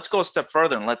let's go a step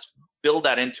further and let's build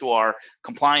that into our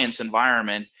compliance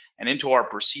environment and into our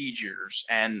procedures,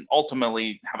 and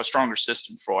ultimately have a stronger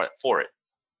system for it.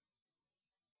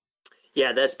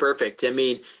 Yeah, that's perfect. I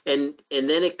mean, and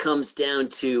then it comes down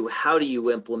to how do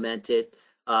you implement it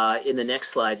in the next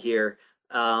slide here.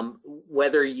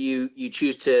 Whether you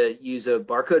choose to use a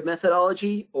barcode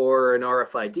methodology or an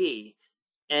RFID,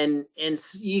 and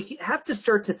you have to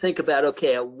start to think about,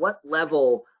 okay, at what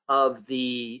level of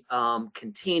the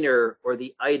container or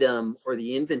the item or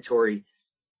the inventory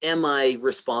am I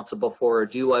responsible for, or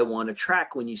do I want to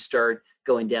track when you start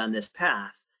going down this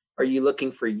path? Are you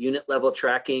looking for unit level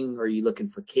tracking? Are you looking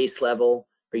for case level?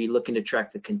 Are you looking to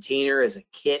track the container as a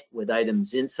kit with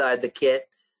items inside the kit?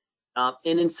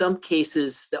 And in some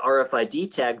cases, the RFID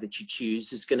tag that you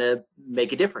choose is going to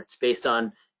make a difference based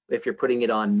on if you're putting it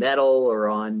on metal or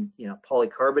on, you know,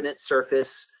 polycarbonate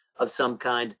surface of some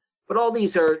kind. But all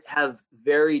these have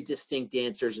very distinct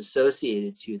answers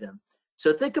associated to them.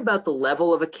 So think about the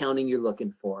level of accounting you're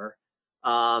looking for,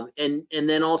 and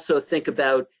then also think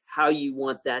about how you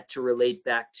want that to relate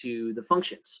back to the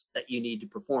functions that you need to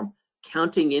perform.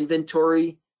 Counting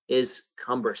inventory is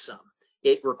cumbersome.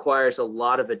 It requires a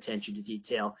lot of attention to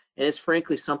detail, and it's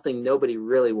frankly something nobody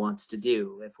really wants to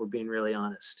do, if we're being really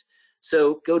honest.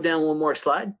 So go down one more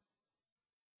slide.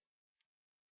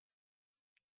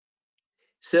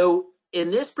 So in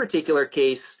this particular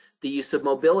case, the use of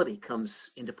mobility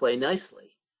comes into play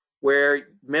nicely, where,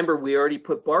 remember, we already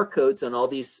put barcodes on all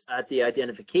these at the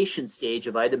identification stage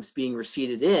of items being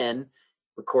receipted in,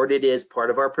 recorded as part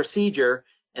of our procedure,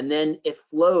 and then it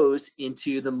flows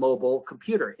into the mobile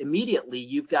computer. Immediately,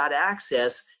 you've got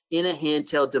access in a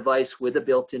handheld device with a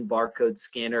built-in barcode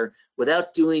scanner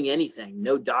without doing anything.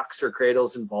 No docks or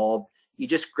cradles involved. You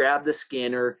just grab the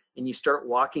scanner and you start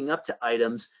walking up to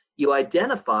items. You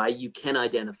can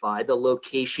identify the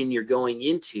location you're going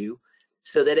into,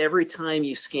 so that every time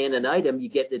you scan an item, you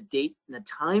get the date and a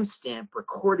timestamp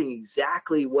recording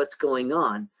exactly what's going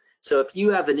on. So if you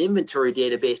have an inventory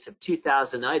database of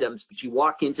 2,000 items, but you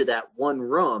walk into that one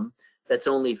room that's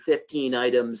only 15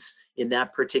 items in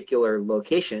that particular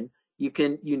location,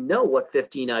 you know what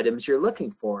 15 items you're looking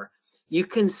for. You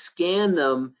can scan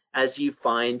them as you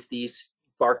find these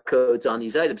barcodes on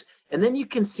these items. And then you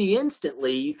can see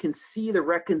instantly, you can see the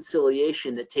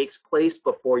reconciliation that takes place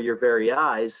before your very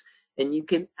eyes, and you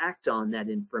can act on that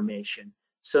information.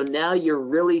 So now you're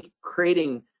really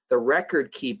creating the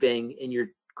record keeping, and you're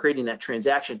creating that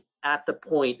transaction at the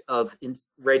point of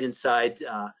right inside,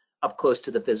 up close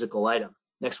to the physical item.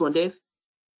 Next one, Dave.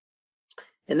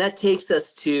 And that takes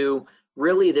us to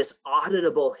really this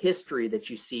auditable history that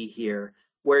you see here,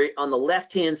 where on the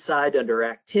left-hand side under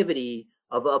activity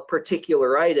of a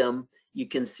particular item, you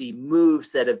can see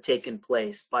moves that have taken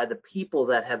place by the people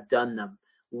that have done them,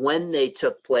 when they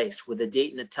took place with a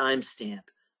date and a timestamp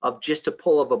of just a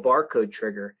pull of a barcode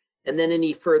trigger, and then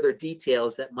any further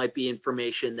details that might be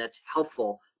information that's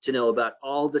helpful to know about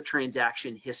all the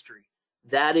transaction history.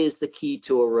 That is the key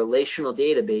to a relational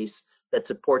database that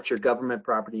supports your government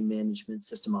property management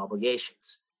system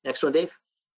obligations. Next one, Dave.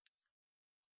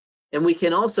 And we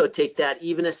can also take that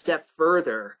even a step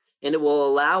further, and it will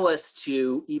allow us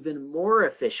to even more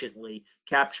efficiently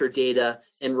capture data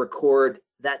and record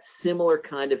that similar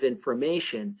kind of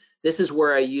information. This is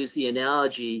where I use the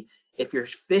analogy, if you're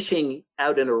fishing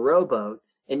out in a rowboat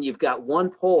and you've got one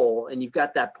pole and you've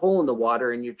got that pole in the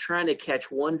water and you're trying to catch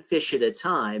one fish at a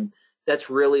time, that's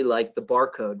really like the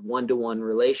barcode, one-to-one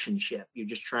relationship. You're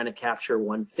just trying to capture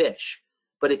one fish.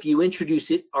 But if you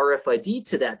introduce RFID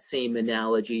to that same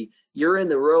analogy, you're in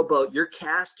the rowboat, you're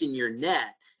casting your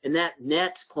net, and that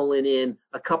net's pulling in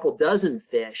a couple dozen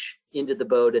fish into the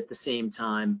boat at the same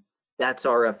time. That's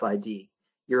RFID.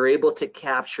 You're able to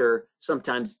capture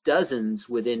sometimes dozens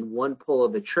within one pull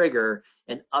of a trigger,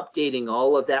 and updating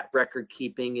all of that record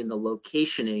keeping and the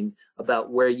locationing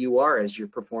about where you are as you're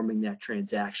performing that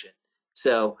transaction.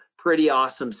 So pretty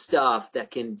awesome stuff that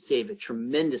can save a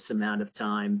tremendous amount of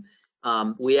time.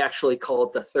 We actually call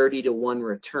it the 30-to-1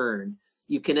 return.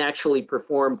 You can actually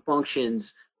perform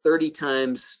functions 30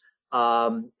 times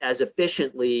as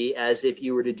efficiently as if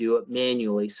you were to do it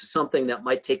manually. So something that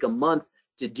might take a month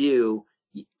to do,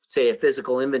 say a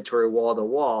physical inventory wall to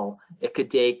wall, it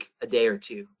could take a day or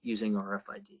two using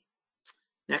RFID.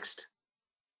 Next.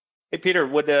 Hey, Peter,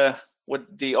 would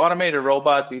the automated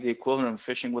robot be the equivalent of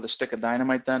fishing with a stick of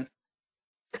dynamite then?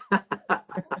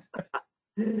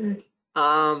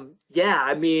 Yeah,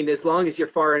 I mean, as long as you're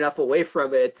far enough away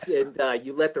from it and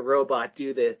you let the robot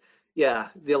do the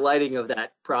lighting of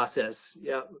that process.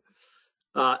 Yeah.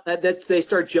 That's they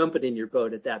start jumping in your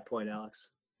boat at that point, Alex.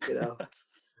 You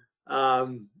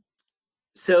know.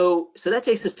 So that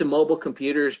takes us to mobile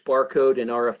computers, barcode, and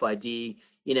RFID.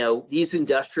 You know, these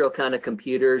industrial kind of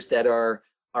computers that are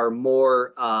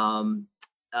more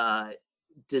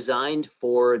designed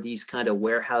for these kind of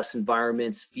warehouse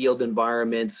environments, field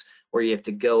environments, where you have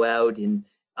to go out and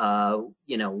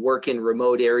you know, work in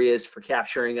remote areas for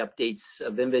capturing updates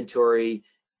of inventory,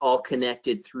 all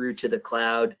connected through to the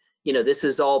cloud. You know, this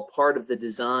is all part of the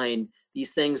design.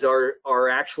 These things are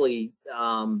actually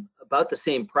about the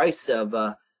same price of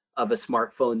a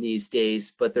smartphone these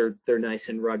days, but they're nice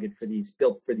and rugged for these,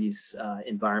 built for these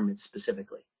environments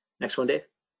specifically. Next one, Dave.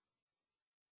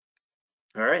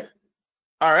 All right.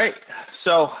 All right.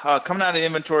 So coming out of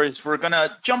inventories, we're going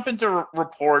to jump into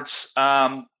reports.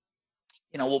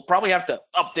 You know, we'll probably have to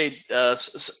update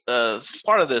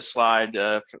part of this slide.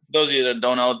 For those of you that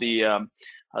don't know, the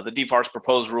DFAR's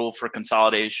proposed rule for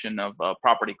consolidation of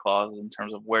property clauses in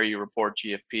terms of where you report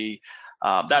GFP.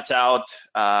 That's out.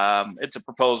 It's a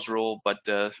proposed rule, but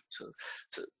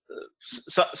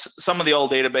some of the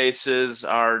old databases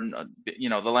are, you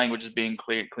know, the language is being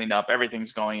cleaned up.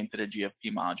 Everything's going into the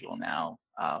GFP module now,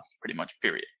 pretty much,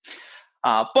 period.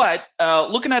 But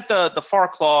looking at the FAR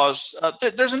clause,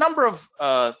 there's a number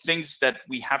of things that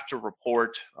we have to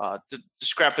report,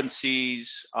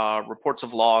 discrepancies, reports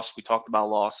of loss. We talked about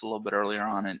loss a little bit earlier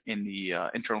on in the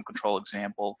internal control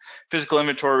example. Physical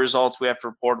inventory results we have to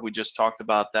report. We just talked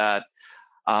about that.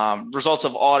 Results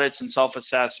of audits and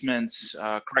self-assessments,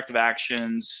 corrective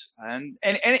actions, and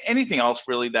anything else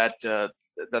really that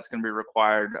that's going to be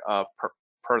required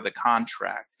per the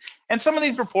contract. And some of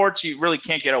these reports you really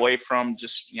can't get away from.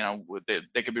 Just, you know,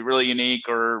 they could be really unique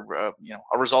or you know,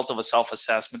 a result of a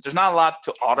self-assessment. There's not a lot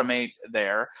to automate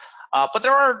there, but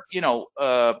there are, you know,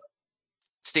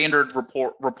 standard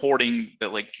reporting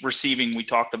that, like receiving, we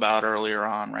talked about earlier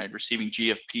on, right? Receiving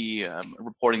GFP,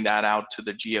 reporting that out to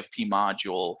the GFP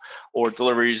module, or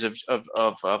deliveries of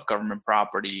government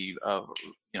property,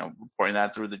 you know, reporting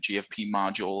that through the GFP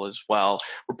module as well.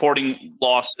 Reporting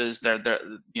losses,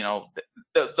 you know,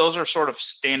 those are sort of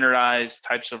standardized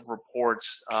types of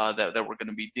reports that we're going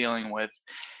to be dealing with.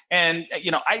 And,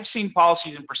 you know, I've seen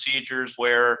policies and procedures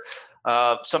where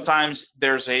sometimes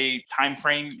there's a time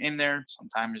frame in there,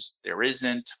 sometimes there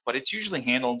isn't, but it's usually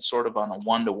handled sort of on a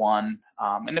one-to-one.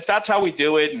 And if that's how we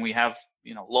do it and we have,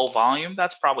 you know, low volume,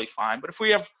 that's probably fine. But if we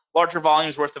have larger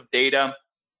volumes worth of data,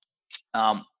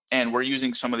 and we're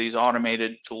using some of these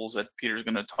automated tools that Peter's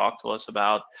going to talk to us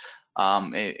about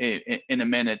in a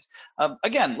minute.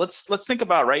 Again, let's think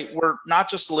about, right, we're not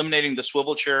just eliminating the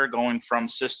swivel chair going from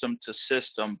system to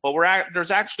system, but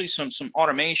there's actually some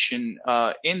automation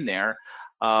in there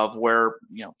of where,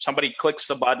 you know, somebody clicks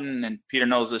the button, and Peter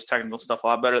knows this technical stuff a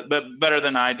lot better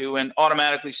than I do, and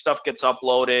automatically stuff gets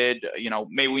uploaded. You know,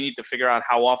 maybe we need to figure out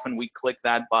how often we click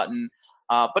that button.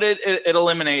 But it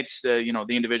eliminates the, you know,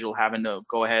 the individual having to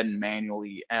go ahead and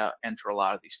manually enter a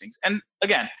lot of these things. And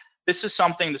again, this is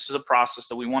a process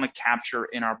that we want to capture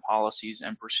in our policies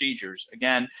and procedures.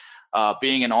 Again,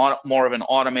 being more of an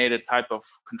automated type of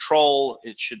control,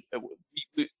 it should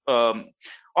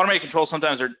automated controls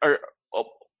sometimes are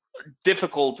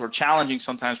difficult or challenging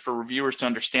sometimes for reviewers to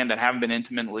understand that haven't been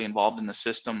intimately involved in the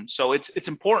system. So it's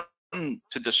important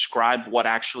to describe what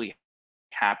actually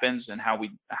happens and how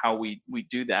we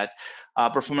do that,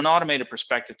 but from an automated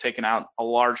perspective, taking out a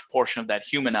large portion of that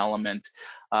human element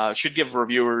should give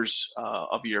reviewers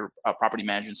of your property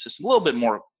management system a little bit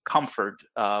more comfort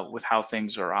with how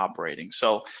things are operating.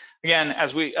 So again,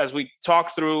 as we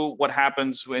talk through what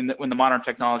happens in the modern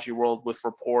technology world with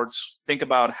reports, think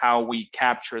about how we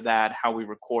capture that, how we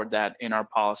record that in our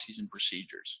policies and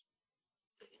procedures.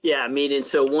 Yeah, I mean, and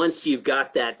so once you've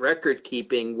got that record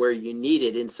keeping where you need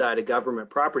it inside a government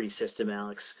property system,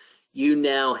 Alex, you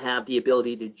now have the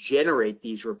ability to generate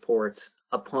these reports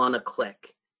upon a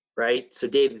click, right? So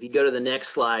Dave, if you go to the next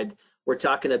slide, we're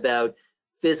talking about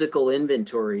physical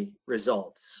inventory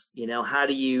results. You know, how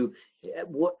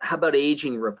about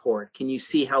aging report? Can you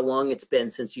see how long it's been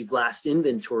since you've last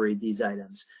inventoried these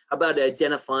items? How about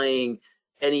identifying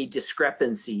any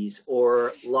discrepancies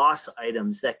or loss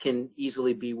items that can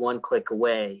easily be one click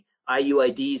away,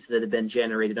 IUIDs that have been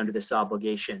generated under this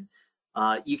obligation?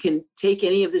 You can take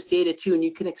any of this data too, and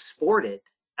you can export it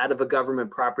out of a government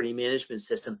property management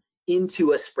system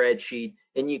into a spreadsheet,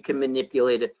 and you can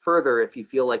manipulate it further if you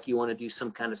feel like you want to do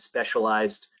some kind of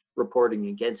specialized reporting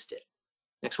against it.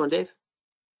 Next one, Dave.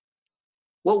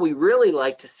 What we really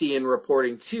like to see in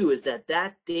reporting too is that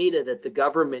that data that the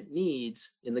government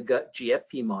needs in the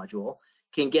GFP module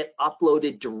can get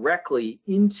uploaded directly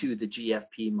into the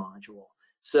GFP module.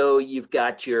 So you've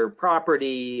got your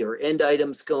property or end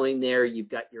items going there, you've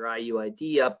got your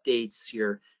IUID updates,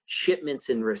 your shipments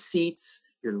and receipts,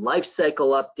 your life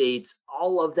cycle updates,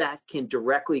 all of that can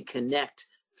directly connect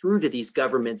through to these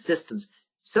government systems.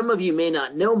 Some of you may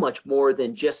not know much more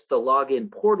than just the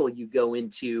login portal you go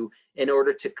into in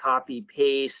order to copy,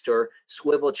 paste, or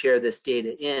swivel chair this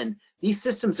data in. These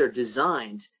systems are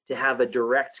designed to have a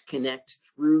direct connect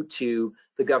through to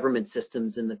the government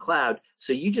systems in the cloud.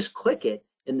 So you just click it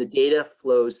and the data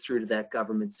flows through to that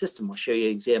government system. I'll show you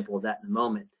an example of that in a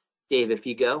moment. Dave, if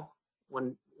you go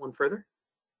one further.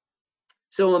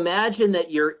 So imagine that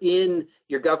you're in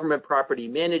your government property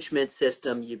management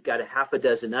system, you've got a half a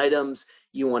dozen items,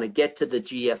 you want to get to the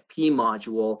GFP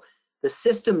module. The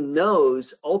system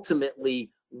knows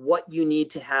ultimately what you need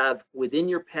to have within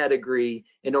your pedigree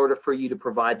in order for you to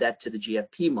provide that to the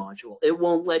GFP module. It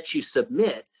won't let you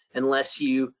submit unless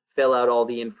you fill out all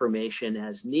the information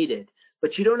as needed.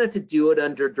 But you don't have to do it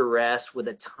under duress with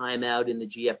a timeout in the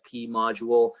GFP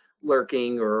module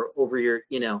lurking or over your,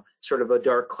 sort of a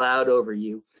dark cloud over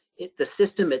you. The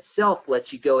system itself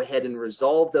lets you go ahead and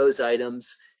resolve those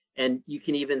items, and you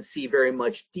can even see very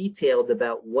much detailed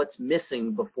about what's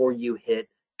missing before you hit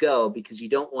go, because you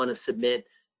don't want to submit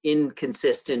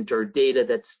inconsistent or data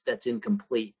that's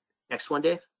incomplete. Next one,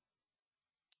 Dave.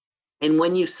 And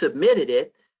when you submitted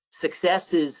it,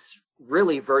 success is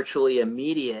really virtually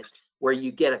immediate, where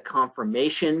you get a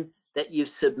confirmation that you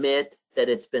submit, that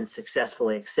it's been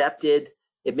successfully accepted.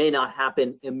 It may not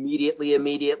happen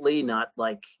immediately, not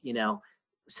like,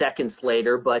 seconds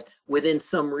later, but within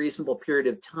some reasonable period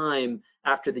of time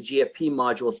after the GFP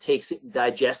module takes it and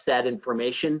digests that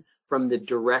information from the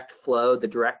direct flow, the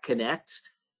direct connect,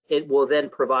 it will then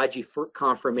provide you for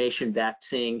confirmation back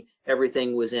saying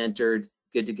everything was entered,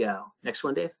 good to go. Next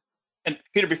one, Dave. And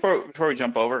Peter, before we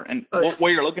jump over, and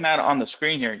what you're looking at on the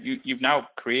screen here, you've now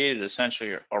created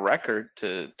essentially a record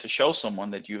to show someone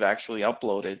that you've actually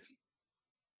uploaded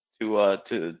to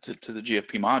the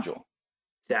GFP module.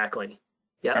 Exactly.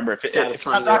 Yeah. Remember, if it's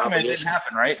not documented, it didn't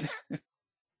happen, right?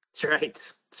 That's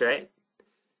right. That's right.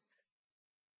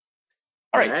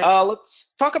 All right.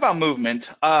 Let's talk about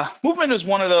movement. Movement is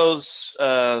one of those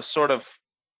sort of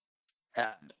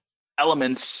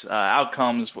elements,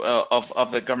 outcomes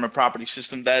of the government property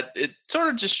system that it sort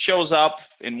of just shows up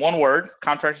in one word: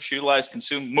 contractors should utilize,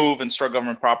 consume, move, and store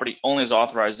government property only as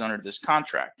authorized under this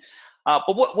contract.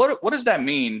 But what does that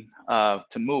mean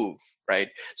to move, right?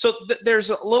 So there's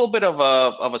a little bit of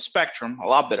a spectrum, a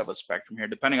lot bit of a spectrum here,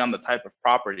 depending on the type of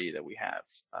property that we have.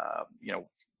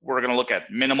 We're going to look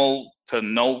at minimal to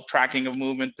no tracking of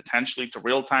movement, potentially to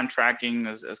real-time tracking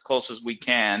as close as we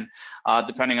can,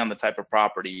 depending on the type of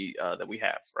property that we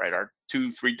have, right? Our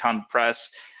 2-3 ton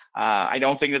press, I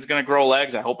don't think it's going to grow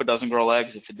legs. I hope it doesn't grow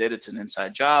legs. If it did, it's an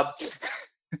inside job.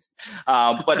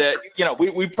 But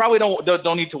we probably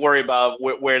don't need to worry about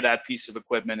where that piece of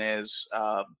equipment is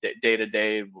day to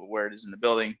day, where it is in the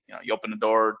building. You open the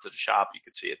door to the shop, you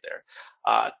can see it there.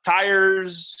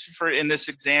 Tires, in this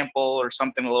example, or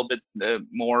something a little bit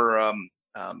more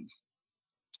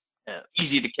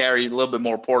easy to carry, a little bit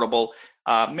more portable.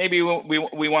 Maybe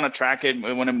we want to track it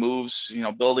when it moves,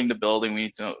 building to building. We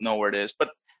need to know where it is. But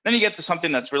then you get to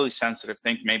something that's really sensitive.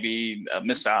 Think maybe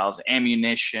missiles,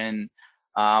 ammunition.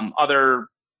 Other,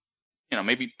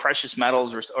 maybe precious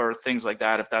metals or things like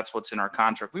that, if that's what's in our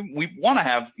contract. We want to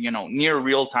have, near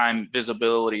real-time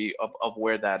visibility of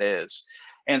where that is.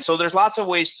 And so there's lots of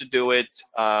ways to do it.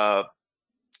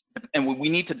 And we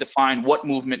need to define what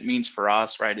movement means for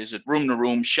us, right? Is it room to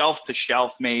room, shelf to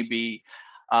shelf, maybe,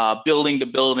 building to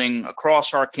building,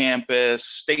 across our campus,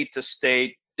 state to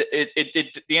state?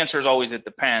 The answer is always it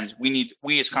depends.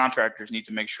 We as contractors need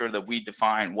to make sure that we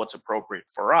define what's appropriate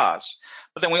for us.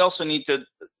 But then we also need to,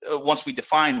 once we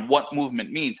define what movement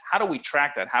means, how do we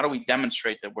track that? How do we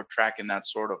demonstrate that we're tracking that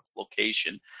sort of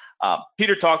location?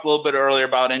 Peter talked a little bit earlier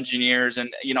about engineers,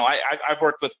 and I've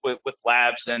worked with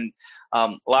labs and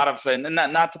a lot of, and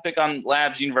not to pick on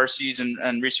labs, universities,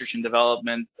 and research and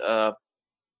development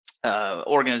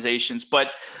organizations,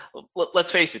 but let's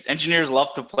face it, engineers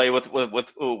love to play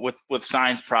with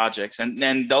science projects, and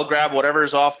then they'll grab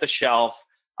whatever's off the shelf.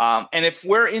 And if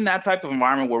we're in that type of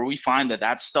environment where we find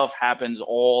that stuff happens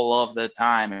all of the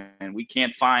time, and we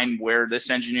can't find where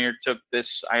this engineer took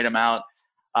this item out,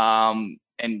 and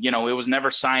it was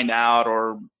never signed out,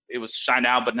 or it was signed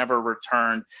out but never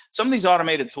returned. Some of these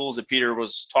automated tools that Peter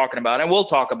was talking about, and we'll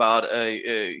talk about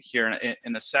here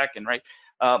in a second, right?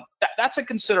 That's a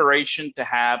consideration to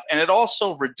have, and it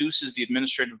also reduces the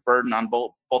administrative burden on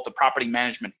both the property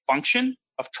management function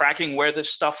of tracking where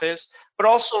this stuff is, but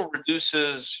also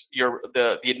reduces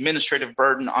the administrative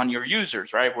burden on your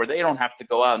users, right? Where they don't have to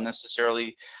go out and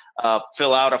necessarily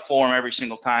fill out a form every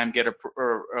single time, get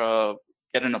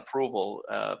an approval.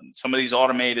 Some of these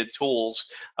automated tools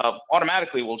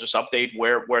automatically will just update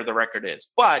where the record is.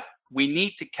 But we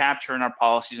need to capture in our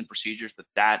policies and procedures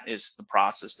that is the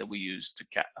process that we use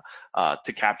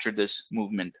to capture this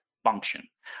movement function.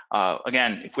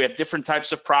 Again, if we have different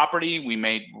types of property, we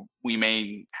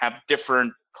may have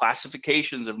different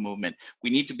classifications of movement. We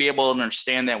need to be able to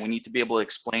understand that. We need to be able to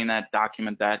explain that,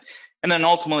 document that, and then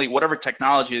ultimately, whatever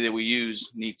technology that we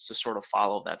use needs to sort of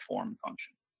follow that form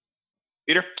function.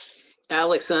 Peter?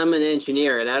 Alex, I'm an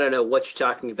engineer, and I don't know what you're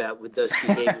talking about with those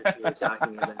behaviors you were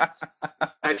talking about.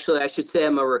 Actually, I should say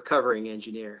I'm a recovering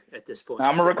engineer at this point.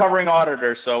 I'm a recovering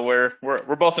auditor, so we're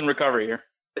both in recovery here.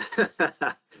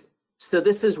 So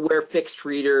this is where fixed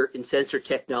reader and sensor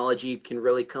technology can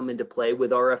really come into play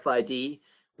with RFID,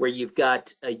 where you've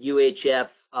got a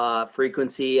UHF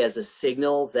frequency as a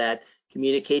signal that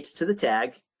communicates to the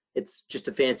tag. It's just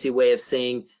a fancy way of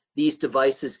saying these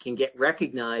devices can get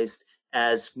recognized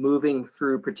as moving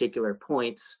through particular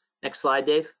points. Next slide,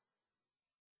 Dave.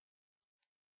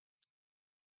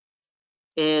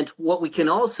 And what we can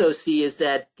also see is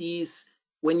that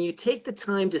when you take the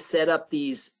time to set up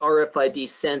these RFID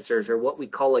sensors, or what we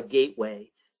call a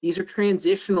gateway, these are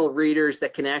transitional readers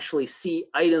that can actually see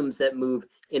items that move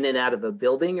in and out of a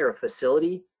building or a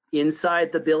facility,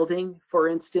 inside the building, for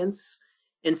instance.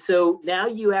 And so now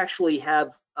you actually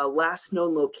have a last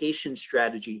known location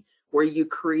strategy where you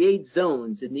create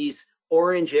zones, and these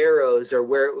orange arrows are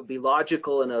where it would be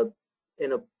logical in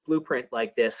a blueprint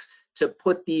like this to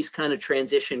put these kind of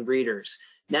transition readers.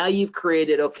 Now you've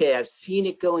created, okay, I've seen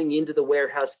it going into the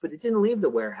warehouse, but it didn't leave the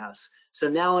warehouse. So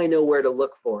now I know where to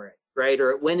look for it, right?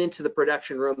 Or it went into the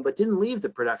production room, but didn't leave the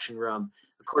production room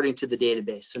according to the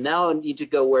database. So now I need to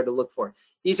go where to look for it.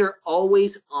 These are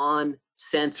always on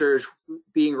sensors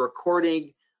being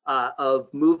recording of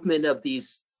movement of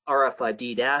these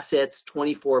RFID assets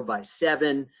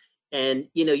 24/7. And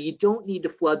you don't need to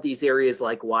flood these areas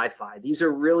like Wi-Fi. These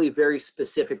are really very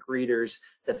specific readers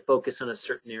that focus on a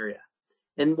certain area.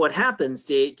 And what happens,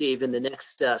 Dave, in the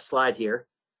next slide here,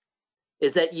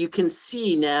 is that you can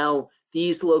see now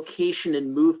these location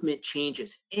and movement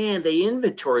changes, and they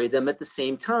inventory them at the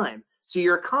same time. So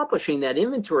you're accomplishing that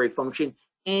inventory function,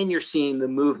 and you're seeing the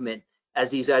movement as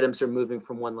these items are moving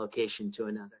from one location to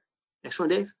another. Next one,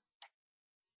 Dave.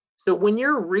 So when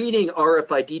you're reading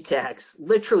RFID tags,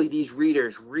 literally these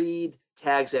readers read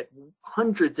tags at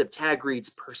hundreds of tag reads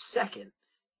per second.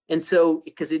 And so,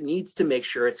 because it needs to make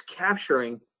sure it's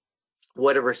capturing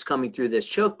whatever's coming through this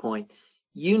choke point,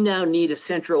 you now need a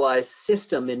centralized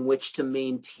system in which to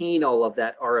maintain all of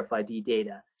that RFID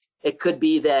data. It could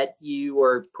be that you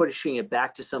are pushing it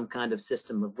back to some kind of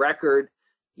system of record.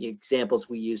 The examples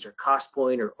we used are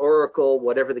CostPoint or Oracle,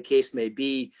 whatever the case may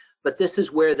be. But this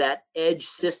is where that edge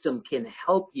system can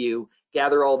help you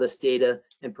gather all this data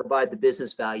and provide the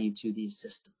business value to these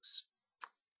systems.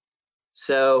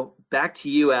 So back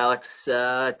to you, Alex,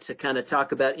 to kind of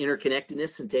talk about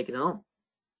interconnectedness and take it home.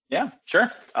 Yeah, sure.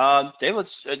 Dave,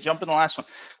 let's jump in the last one.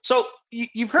 So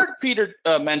you've heard Peter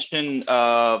mention,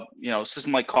 a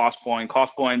system like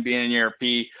CostPoint being an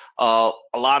ERP. A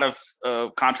lot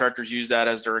of contractors use that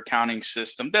as their accounting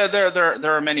system. There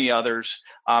are many others,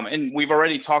 and we've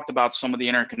already talked about some of the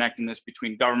interconnectedness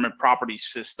between government property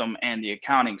system and the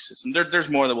accounting system. There's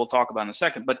more that we'll talk about in a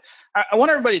second, but I want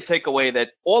everybody to take away that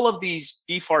all of these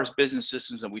DFARS business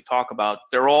systems that we talk about,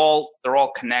 they're all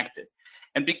connected.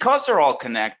 And because they're all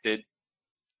connected,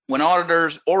 when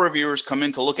auditors or reviewers come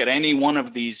in to look at any one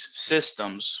of these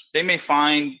systems, they may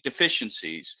find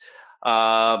deficiencies.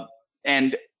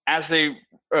 And as they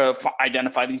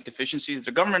identify these deficiencies,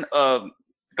 the government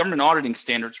auditing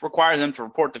standards require them to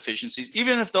report deficiencies,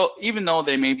 even though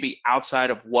they may be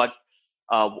outside of what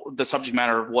the subject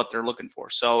matter of what they're looking for.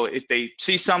 So if they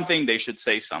see something, they should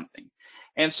say something.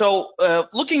 And so,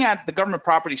 looking at the government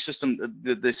property system,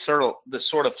 the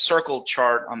sort of circle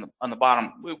chart on the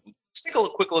bottom, let's take a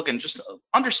quick look and just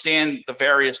understand the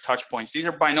various touch points. These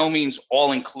are by no means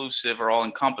all inclusive or all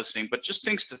encompassing, but just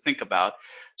things to think about.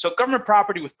 So, government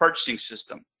property with purchasing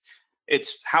system.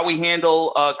 It's how we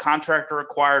handle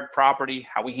contractor-acquired property,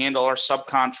 how we handle our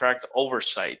subcontract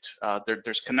oversight.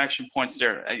 There's connection points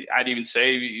there. I'd even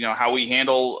say, how we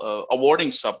handle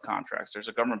awarding subcontracts. There's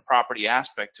a government property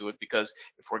aspect to it, because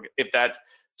if that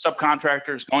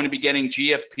subcontractor is going to be getting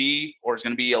GFP or is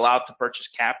going to be allowed to purchase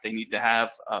cap, they need to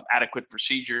have adequate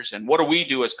procedures. And what do we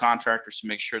do as contractors to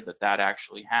make sure that that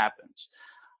actually happens?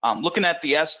 Looking at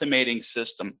the estimating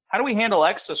system, how do we handle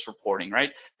excess reporting,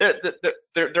 right? There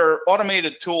are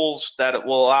automated tools that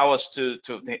will allow us to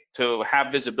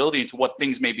have visibility into what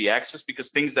things may be excess,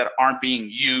 because things that aren't being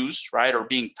used, right, or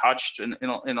being touched in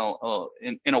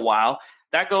a while,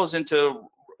 that goes into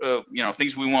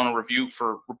things we want to review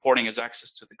for reporting as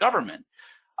excess to the government.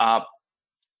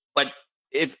 But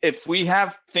if we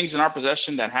have things in our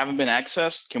possession that haven't been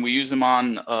accessed, can we use them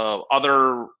on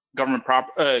other government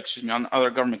on other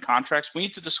government contracts? We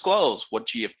need to disclose what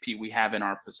GFP we have in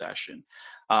our possession.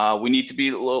 We need to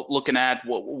be looking at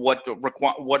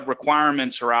what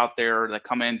requirements are out there that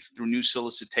come in through new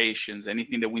solicitations,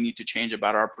 anything that we need to change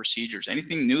about our procedures,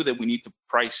 anything new that we need to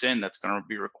price in that's going to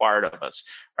be required of us.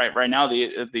 Right now,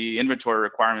 the inventory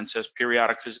requirement says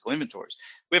periodic physical inventories.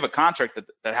 We have a contract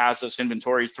that has this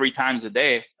inventory 3 times a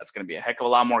day. That's going to be a heck of a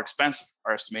lot more expensive.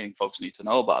 Our estimating folks need to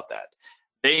know about that.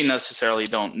 They necessarily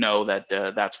don't know that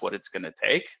that's what it's going to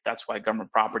take. That's why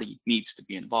government property needs to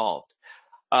be involved.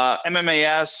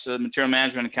 MMAS, Material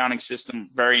Management Accounting System,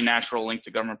 very natural link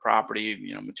to government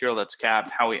property. Material that's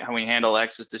capped, how we handle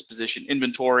excess disposition.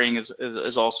 Inventorying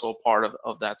is also a part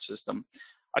of that system.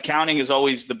 Accounting is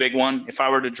always the big one. If I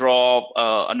were to draw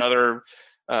another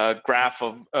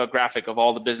graphic of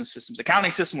all the business systems,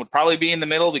 accounting system would probably be in the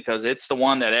middle, because it's the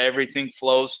one that everything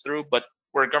flows through. But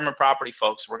we're government property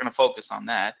folks, we're going to focus on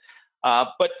that.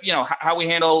 But how we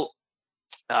handle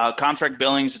contract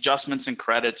billings, adjustments, and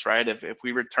credits, right? If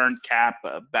we return cap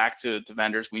back to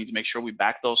vendors, we need to make sure we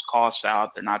back those costs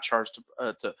out. They're not charged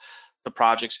to the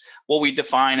projects. What we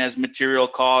define as material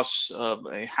costs,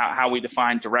 how we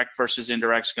define direct versus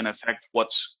indirect is going to affect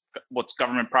what's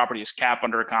government property is cap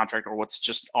under a contract, or what's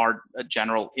just our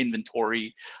general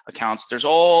inventory accounts. There's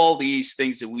all these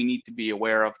things that we need to be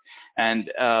aware of. And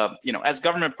as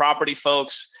government property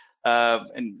folks,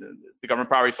 and the government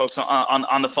property folks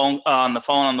on the phone on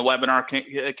the webinar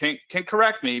can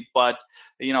correct me, but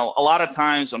a lot of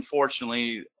times,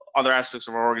 unfortunately, other aspects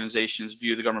of our organizations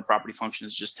view the government property function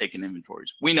as just taking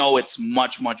inventories. We know it's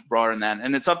much broader than that,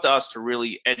 and it's up to us to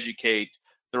really educate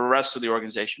the rest of the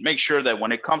organization. Make sure that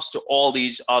when it comes to all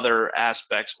these other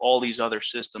aspects, all these other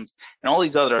systems, and all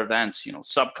these other events,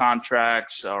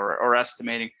 subcontracts or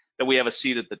estimating, that we have a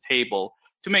seat at the table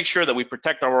to make sure that we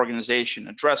protect our organization,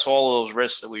 address all of those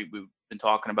risks that we've been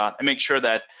talking about, and make sure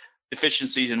that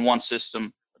deficiencies in one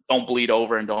system don't bleed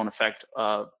over and don't affect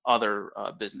other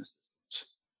business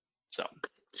systems. So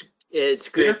it's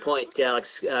a great point,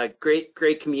 Alex.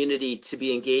 Great community to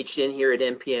be engaged in here at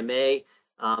NPMA.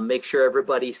 Make sure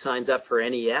everybody signs up for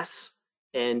NES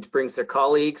and brings their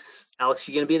colleagues. Alex,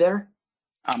 you going to be there?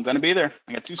 I'm going to be there.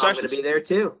 I got 2 sessions. I'm going to be there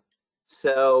too.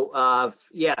 So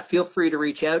yeah, feel free to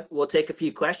reach out. We'll take a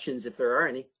few questions if there are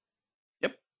any.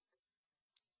 Yep.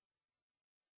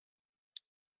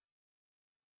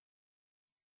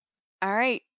 All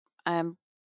right.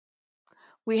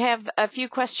 We have a few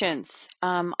questions.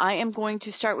 I am going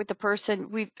to start with the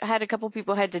person. We've had a couple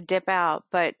people had to dip out,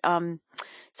 but so I'm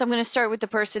going to start with the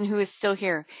person who is still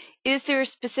here. Is there a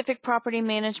specific property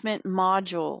management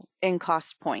module in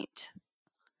CostPoint?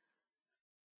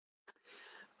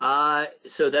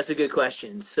 So that's a good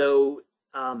question. So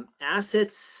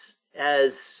assets,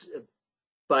 as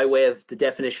by way of the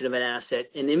definition of an asset,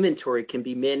 an inventory can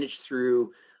be managed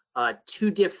through 2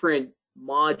 different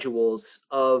modules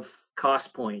of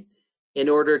CostPoint in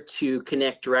order to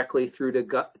connect directly through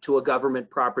to a government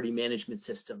property management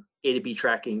system, A to B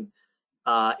tracking,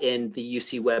 in the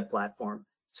UC web platform.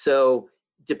 So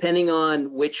depending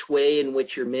on which way in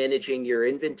which you're managing your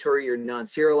inventory, you're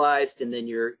non-serialized, and then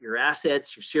your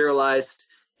assets, you're serialized,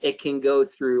 it can go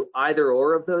through either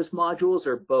or of those modules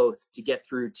or both to get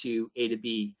through to A to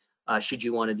B, should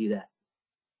you want to do that.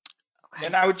 Okay.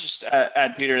 And I would just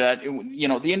add, Peter, that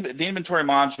the inventory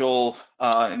module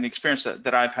and the experience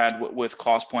that I've had with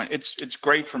CostPoint, it's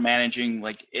great for managing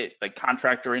like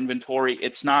contractor inventory.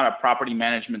 It's not a property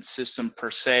management system per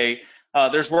se.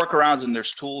 There's workarounds and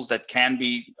there's tools that can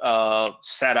be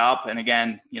set up. And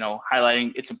again,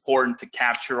 highlighting it's important to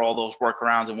capture all those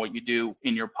workarounds and what you do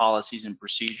in your policies and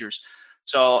procedures.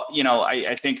 So,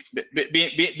 I think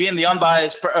being the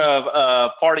unbiased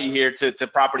party here to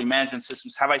property management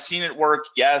systems, have I seen it work?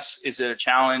 Yes. Is it a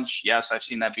challenge? Yes, I've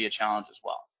seen that be a challenge as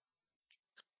well.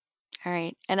 All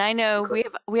right. And I know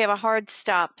we have a hard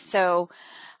stop, so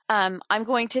I'm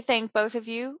going to thank both of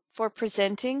you for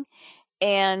presenting,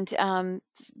 and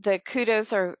the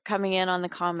kudos are coming in on the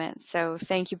comments. So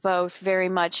thank you both very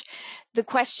much. The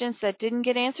questions that didn't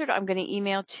get answered, I'm going to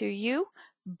email to you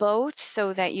both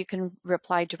so that you can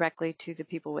reply directly to the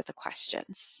people with the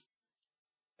questions.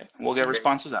 We'll get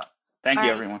responses out. Thank All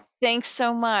you, right. everyone. Thanks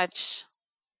so much.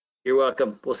 You're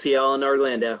welcome. We'll see you all in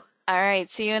Orlando. All right.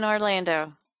 See you in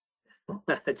Orlando.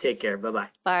 Take care. Bye-bye.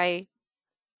 Bye.